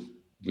options with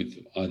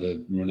either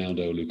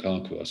Ronaldo or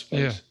Lukaku, I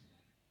suppose.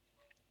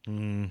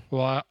 Yeah.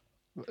 Well,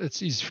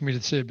 it's easy for me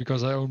to say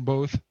because I own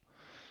both,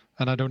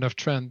 and I don't have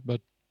Trent.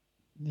 But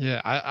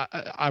yeah,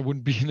 I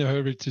wouldn't be in a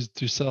hurry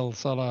to sell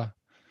Salah.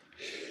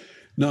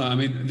 No, I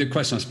mean, the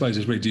question I suppose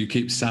is really, do you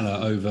keep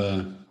Salah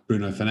over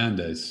Bruno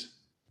Fernandes?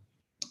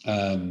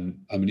 I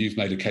mean, you've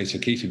made a case for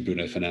keeping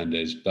Bruno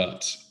Fernandes,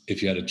 but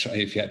if you had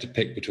to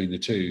pick between the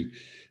two,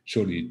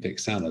 surely you'd pick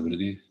Salah,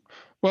 wouldn't you?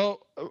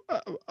 Well,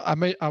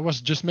 I was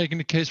just making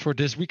the case for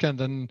this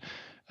weekend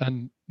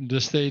and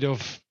the state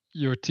of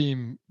your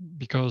team,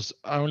 because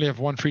I only have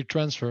one free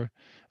transfer,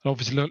 and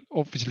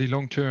obviously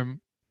long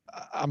term,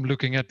 I'm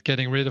looking at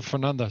getting rid of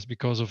Fernandes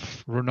because of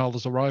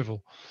Ronaldo's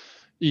arrival.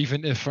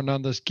 Even if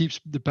Fernandes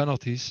keeps the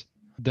penalties,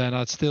 then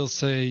I'd still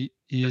say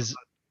he is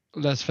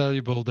less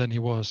valuable than he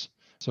was.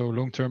 So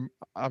long term,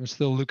 I'm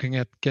still looking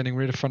at getting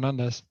rid of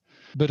Fernandes,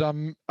 but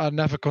I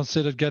never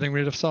considered getting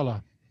rid of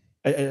Salah.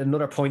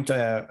 Another point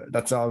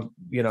that's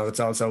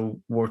also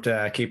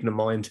worth keeping in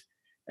mind.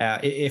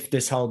 If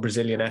this whole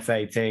Brazilian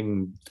FA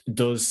thing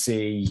does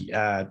see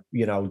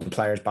the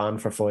players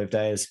banned for 5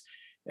 days,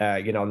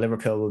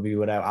 Liverpool will be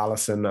without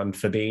Alisson and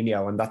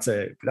Fabinho, and that's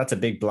a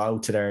big blow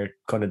to their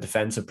kind of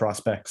defensive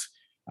prospects.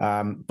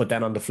 But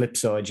then on the flip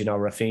side,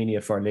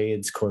 Rafinha for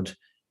Leeds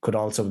could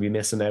also be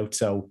missing out.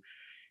 So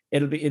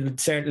it'll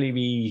certainly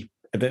be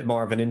a bit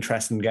more of an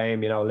interesting game.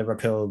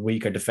 Liverpool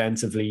weaker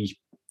defensively,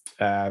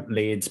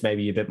 Leeds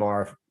maybe a bit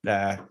more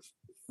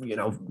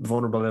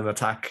vulnerable in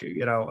attack.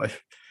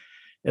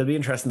 It'll be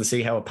interesting to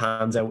see how it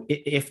pans out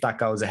if that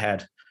goes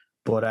ahead.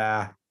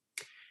 But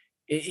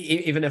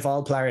even if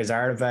all players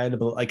are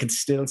available, I could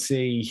still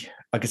see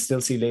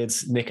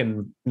Leeds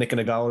nicking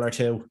a goal or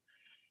two.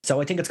 So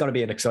I think it's going to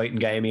be an exciting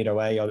game either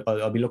way.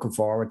 I'll be looking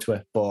forward to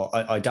it, but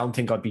I don't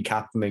think I'd be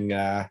captaining.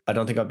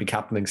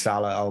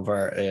 Salah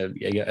over a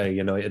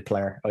United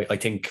player. I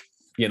think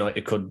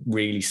it could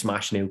really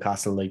smash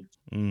Newcastle League.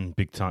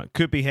 Big time.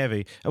 Could be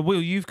heavy.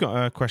 Will, you've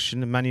got a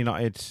question, a Man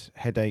United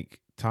headache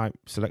type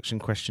selection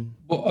question.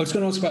 Well, I was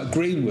going to ask about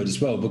Greenwood as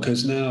well,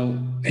 because now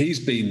he's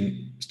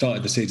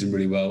started the season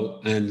really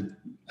well, and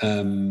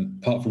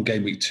apart from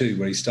game week 2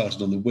 where he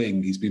started on the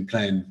wing, he's been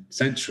playing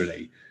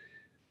centrally.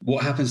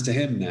 What happens to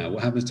him now?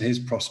 What happens to his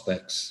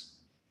prospects?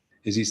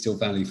 Is he still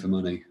value for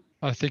money?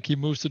 I think he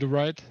moves to the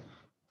right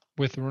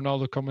with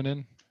Ronaldo coming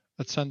in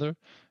at centre.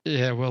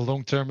 Yeah, well,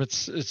 long term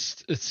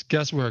it's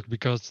guesswork,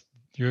 because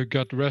you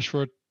got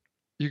Rashford,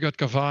 you got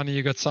Cavani,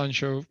 you got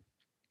Sancho.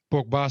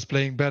 Pogba's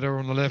playing better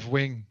on the left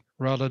wing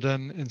rather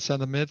than in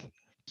centre mid.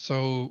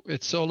 So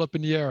it's all up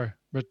in the air.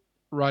 But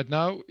right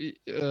now,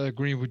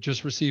 Greenwood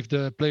just received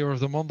the Player of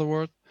the Month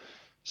award.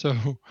 So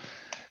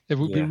it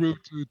would be rude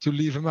to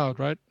leave him out,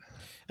 right?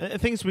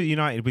 Things with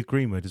United, with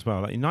Greenwood as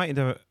well. Like United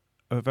are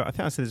I think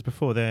I said this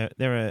before.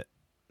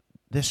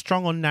 They're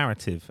strong on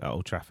narrative at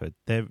Old Trafford.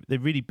 They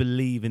really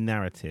believe in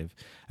narrative,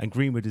 and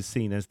Greenwood is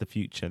seen as the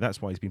future.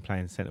 That's why he's been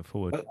playing centre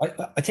forward.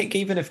 I think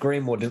even if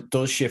Greenwood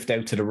does shift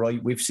out to the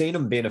right, we've seen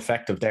him being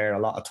effective there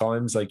a lot of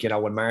times. Like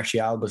when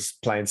Martial was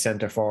playing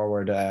centre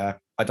forward, I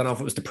don't know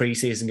if it was the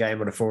pre-season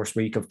game or the first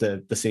week of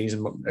the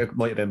season. It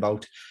might have been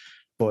both.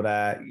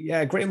 But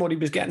Greenwood, he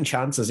was getting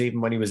chances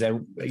even when he was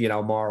out,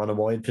 more on a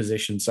wide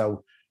position.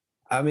 So,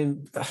 I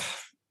mean,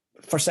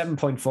 for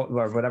 7.4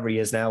 or whatever he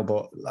is now,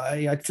 but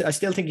I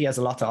still think he has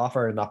a lot to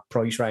offer in that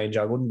price range.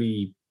 I wouldn't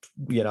be,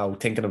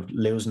 thinking of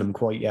losing him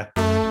quite yet.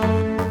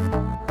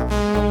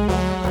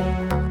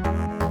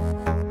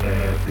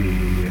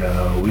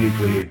 FPL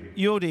Weekly.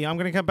 Jordi, I'm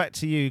going to come back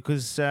to you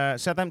because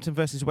Southampton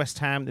versus West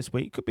Ham this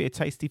week could be a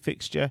tasty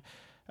fixture.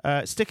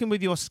 Sticking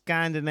with your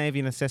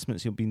Scandinavian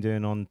assessments you've been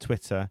doing on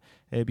Twitter,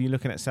 you'll be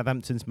looking at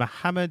Southampton's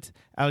Mohamed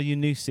El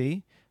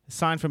Yunusi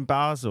signed from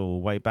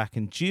Basel way back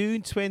in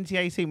June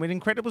 2018 when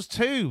Incredibles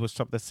 2 was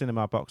top of the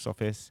cinema box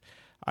office.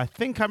 I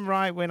think I'm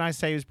right when I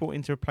say he was brought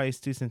in to replace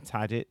Dusan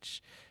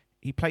Tadic.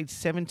 He played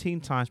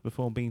 17 times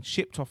before being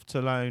shipped off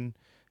to loan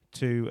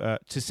to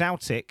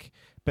Celtic,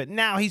 but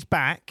now he's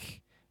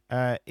back.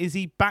 Is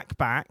he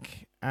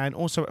back? And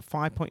also at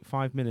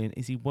 5.5 million,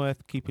 is he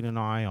worth keeping an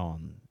eye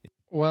on?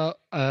 Well,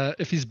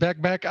 if he's back,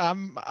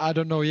 I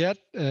don't know yet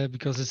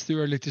because it's too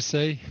early to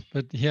say.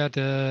 But he had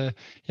a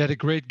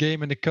great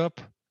game in the cup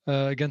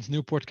against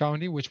Newport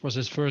County, which was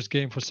his first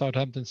game for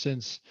Southampton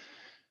since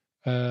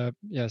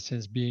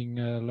being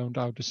loaned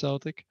out to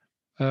Celtic.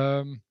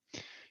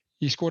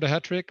 He scored a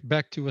hat-trick,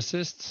 back 2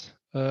 assists.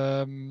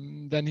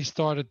 Then he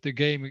started the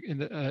game in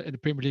the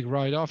Premier League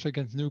right after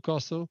against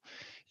Newcastle.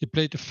 He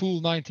played the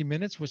full 90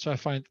 minutes, which I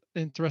find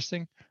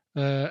interesting,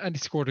 and he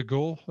scored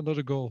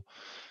another goal.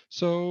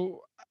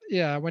 So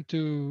I went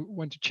to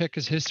check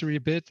his history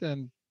a bit,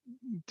 and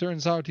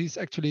turns out he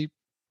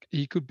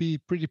could be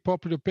pretty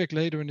popular pick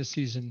later in the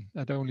season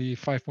at only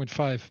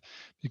 5.5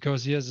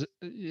 because he has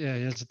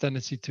a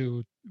tendency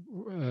to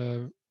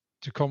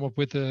come up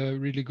with a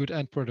really good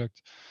end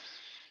product.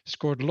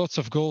 Scored lots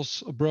of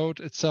goals abroad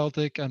at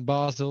Celtic and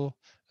Basel.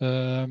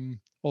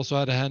 Also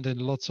had a hand in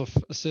lots of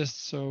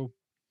assists. So,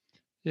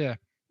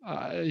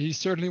 he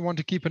certainly want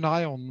to keep an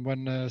eye on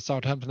when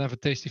Southampton have a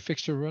tasty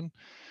fixture run.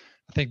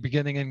 I think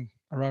beginning in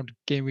around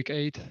game week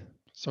 8.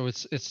 So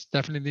it's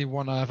definitely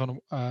one I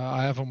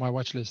have on my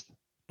watch list.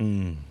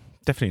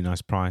 Definitely a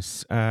nice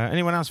price.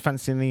 Anyone else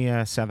fancying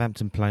the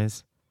Southampton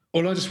players?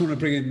 Well, I just want to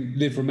bring in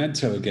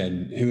Livramento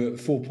again, who at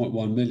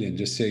 4.1 million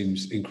just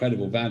seems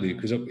incredible value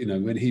because,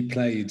 when he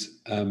played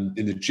in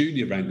the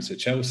junior ranks at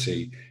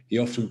Chelsea, he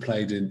often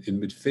played in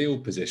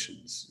midfield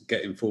positions,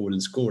 getting forward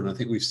and scoring. I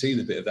think we've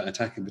seen a bit of that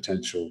attacking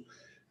potential.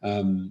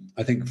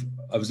 I think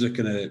I was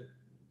looking at,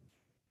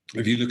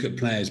 if you look at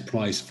players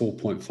priced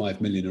 4.5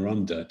 million or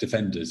under,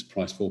 defenders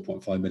priced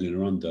 4.5 million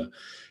or under,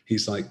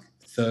 he's like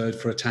third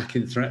for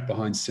attacking threat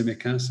behind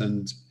Tsimikas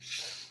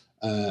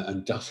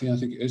and Duffy, I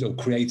think it is, or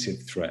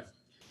creative threat.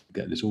 I'm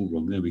getting this all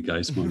wrong. There we go.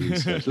 It's my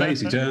research.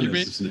 Lazy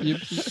journalist, isn't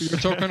it? You're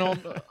talking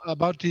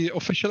about the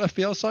official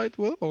FPL site,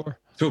 Will? Or?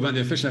 Talk about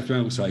the official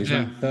FPL site. He's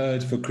ranked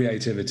third for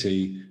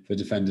creativity for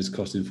defenders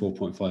costing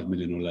 4.5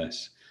 million or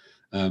less,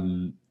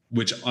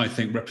 which I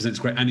think represents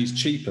great. And he's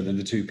cheaper than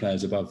the 2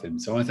 players above him.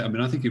 So I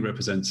think he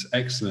represents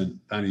excellent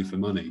value for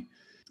money.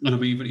 And I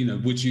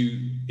mean, would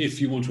you, if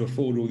you want to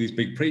afford all these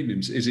big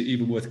premiums, is it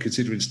even worth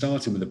considering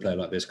starting with a player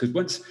like this? Because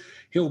once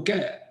he'll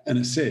get an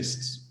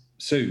assist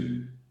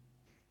soon,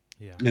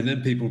 and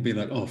then people will be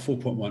like, "Oh,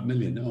 4.1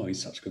 million. Oh,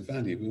 he's such good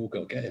value. We all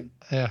got to get him."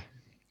 Yeah.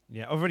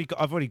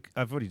 I've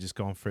already just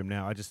gone for him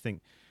now. I just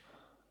think,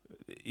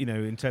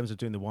 in terms of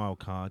doing the wild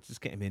card, just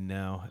get him in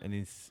now. And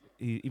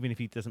even if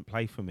he doesn't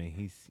play for me,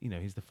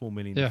 he's the 4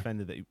 million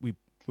defender that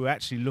we're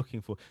actually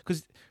looking for.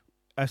 Because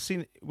I've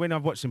seen, when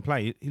I've watched him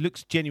play, he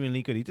looks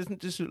genuinely good. He doesn't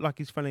just look like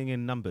he's filling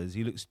in numbers.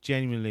 He looks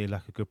genuinely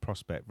like a good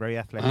prospect, very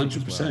athletic.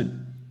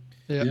 100%.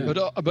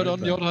 But on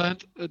the other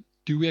hand,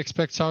 do we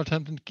expect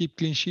Southampton to keep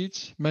clean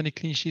sheets? Many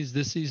clean sheets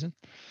this season.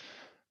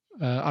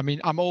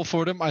 I'm all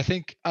for them. I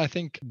think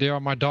they are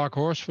my dark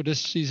horse for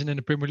this season in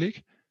the Premier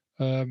League.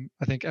 I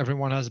think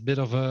everyone has a bit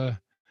of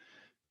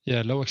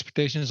low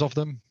expectations of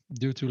them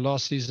due to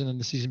last season and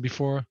the season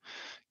before.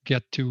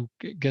 Get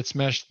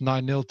smashed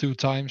 9-0 2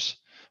 times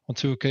on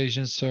 2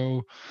 occasions.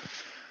 So,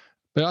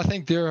 but I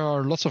think there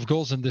are lots of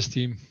goals in this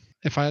team.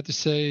 If I had to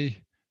say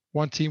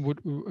one team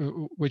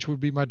which would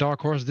be my dark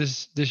horse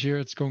this year,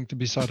 it's going to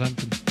be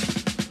Southampton.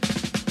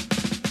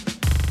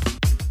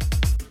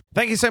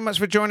 Thank you so much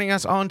for joining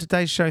us on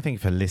today's show. Thank you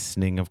for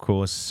listening, of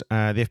course.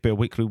 The FPL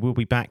Weekly will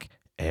be back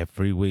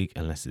every week,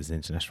 unless it's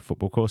international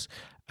football, of course.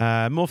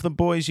 More for the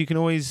boys, you can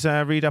always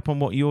read up on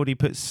what Jordi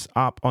puts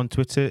up on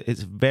Twitter.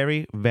 It's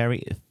very,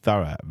 very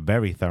thorough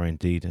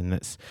indeed.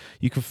 And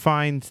you can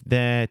find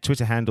their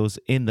Twitter handles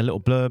in the little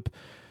blurb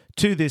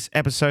to this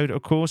episode,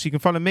 of course. You can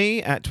follow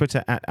me at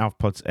Twitter at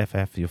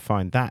AlfPodsFF. You'll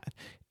find that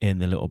in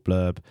the little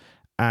blurb.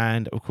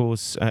 And, of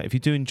course, if you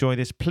do enjoy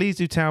this, please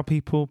do tell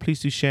people. Please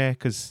do share,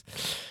 because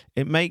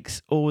it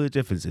makes all the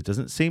difference. It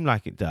doesn't seem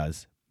like it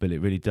does, but it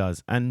really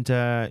does. And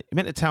you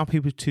meant to tell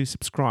people to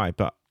subscribe,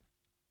 but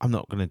I'm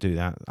not going to do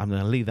that. I'm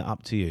going to leave that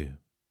up to you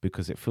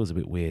because it feels a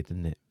bit weird,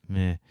 doesn't it?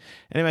 Yeah.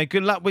 Anyway,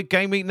 good luck with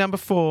game week number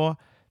 4.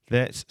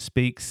 Let's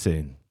speak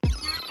soon.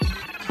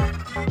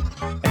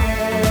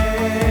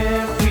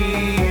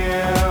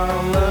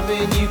 FPL,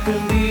 loving you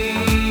can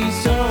be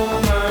so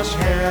much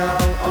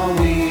help all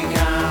week.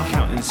 I'm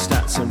counting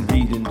stats and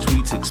reading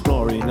tweets,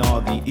 exploring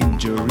all the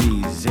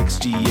injuries.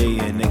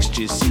 XGA and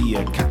XGC,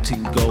 a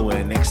captain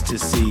going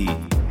ecstasy.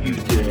 You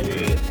did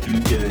it, you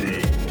did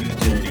it, you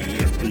did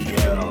it,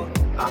 FPL.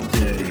 I'm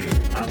dirty,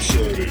 I'm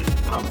shirty,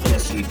 I'm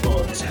thirsty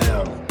for this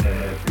hell.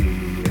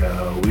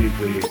 FPL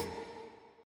Weekly.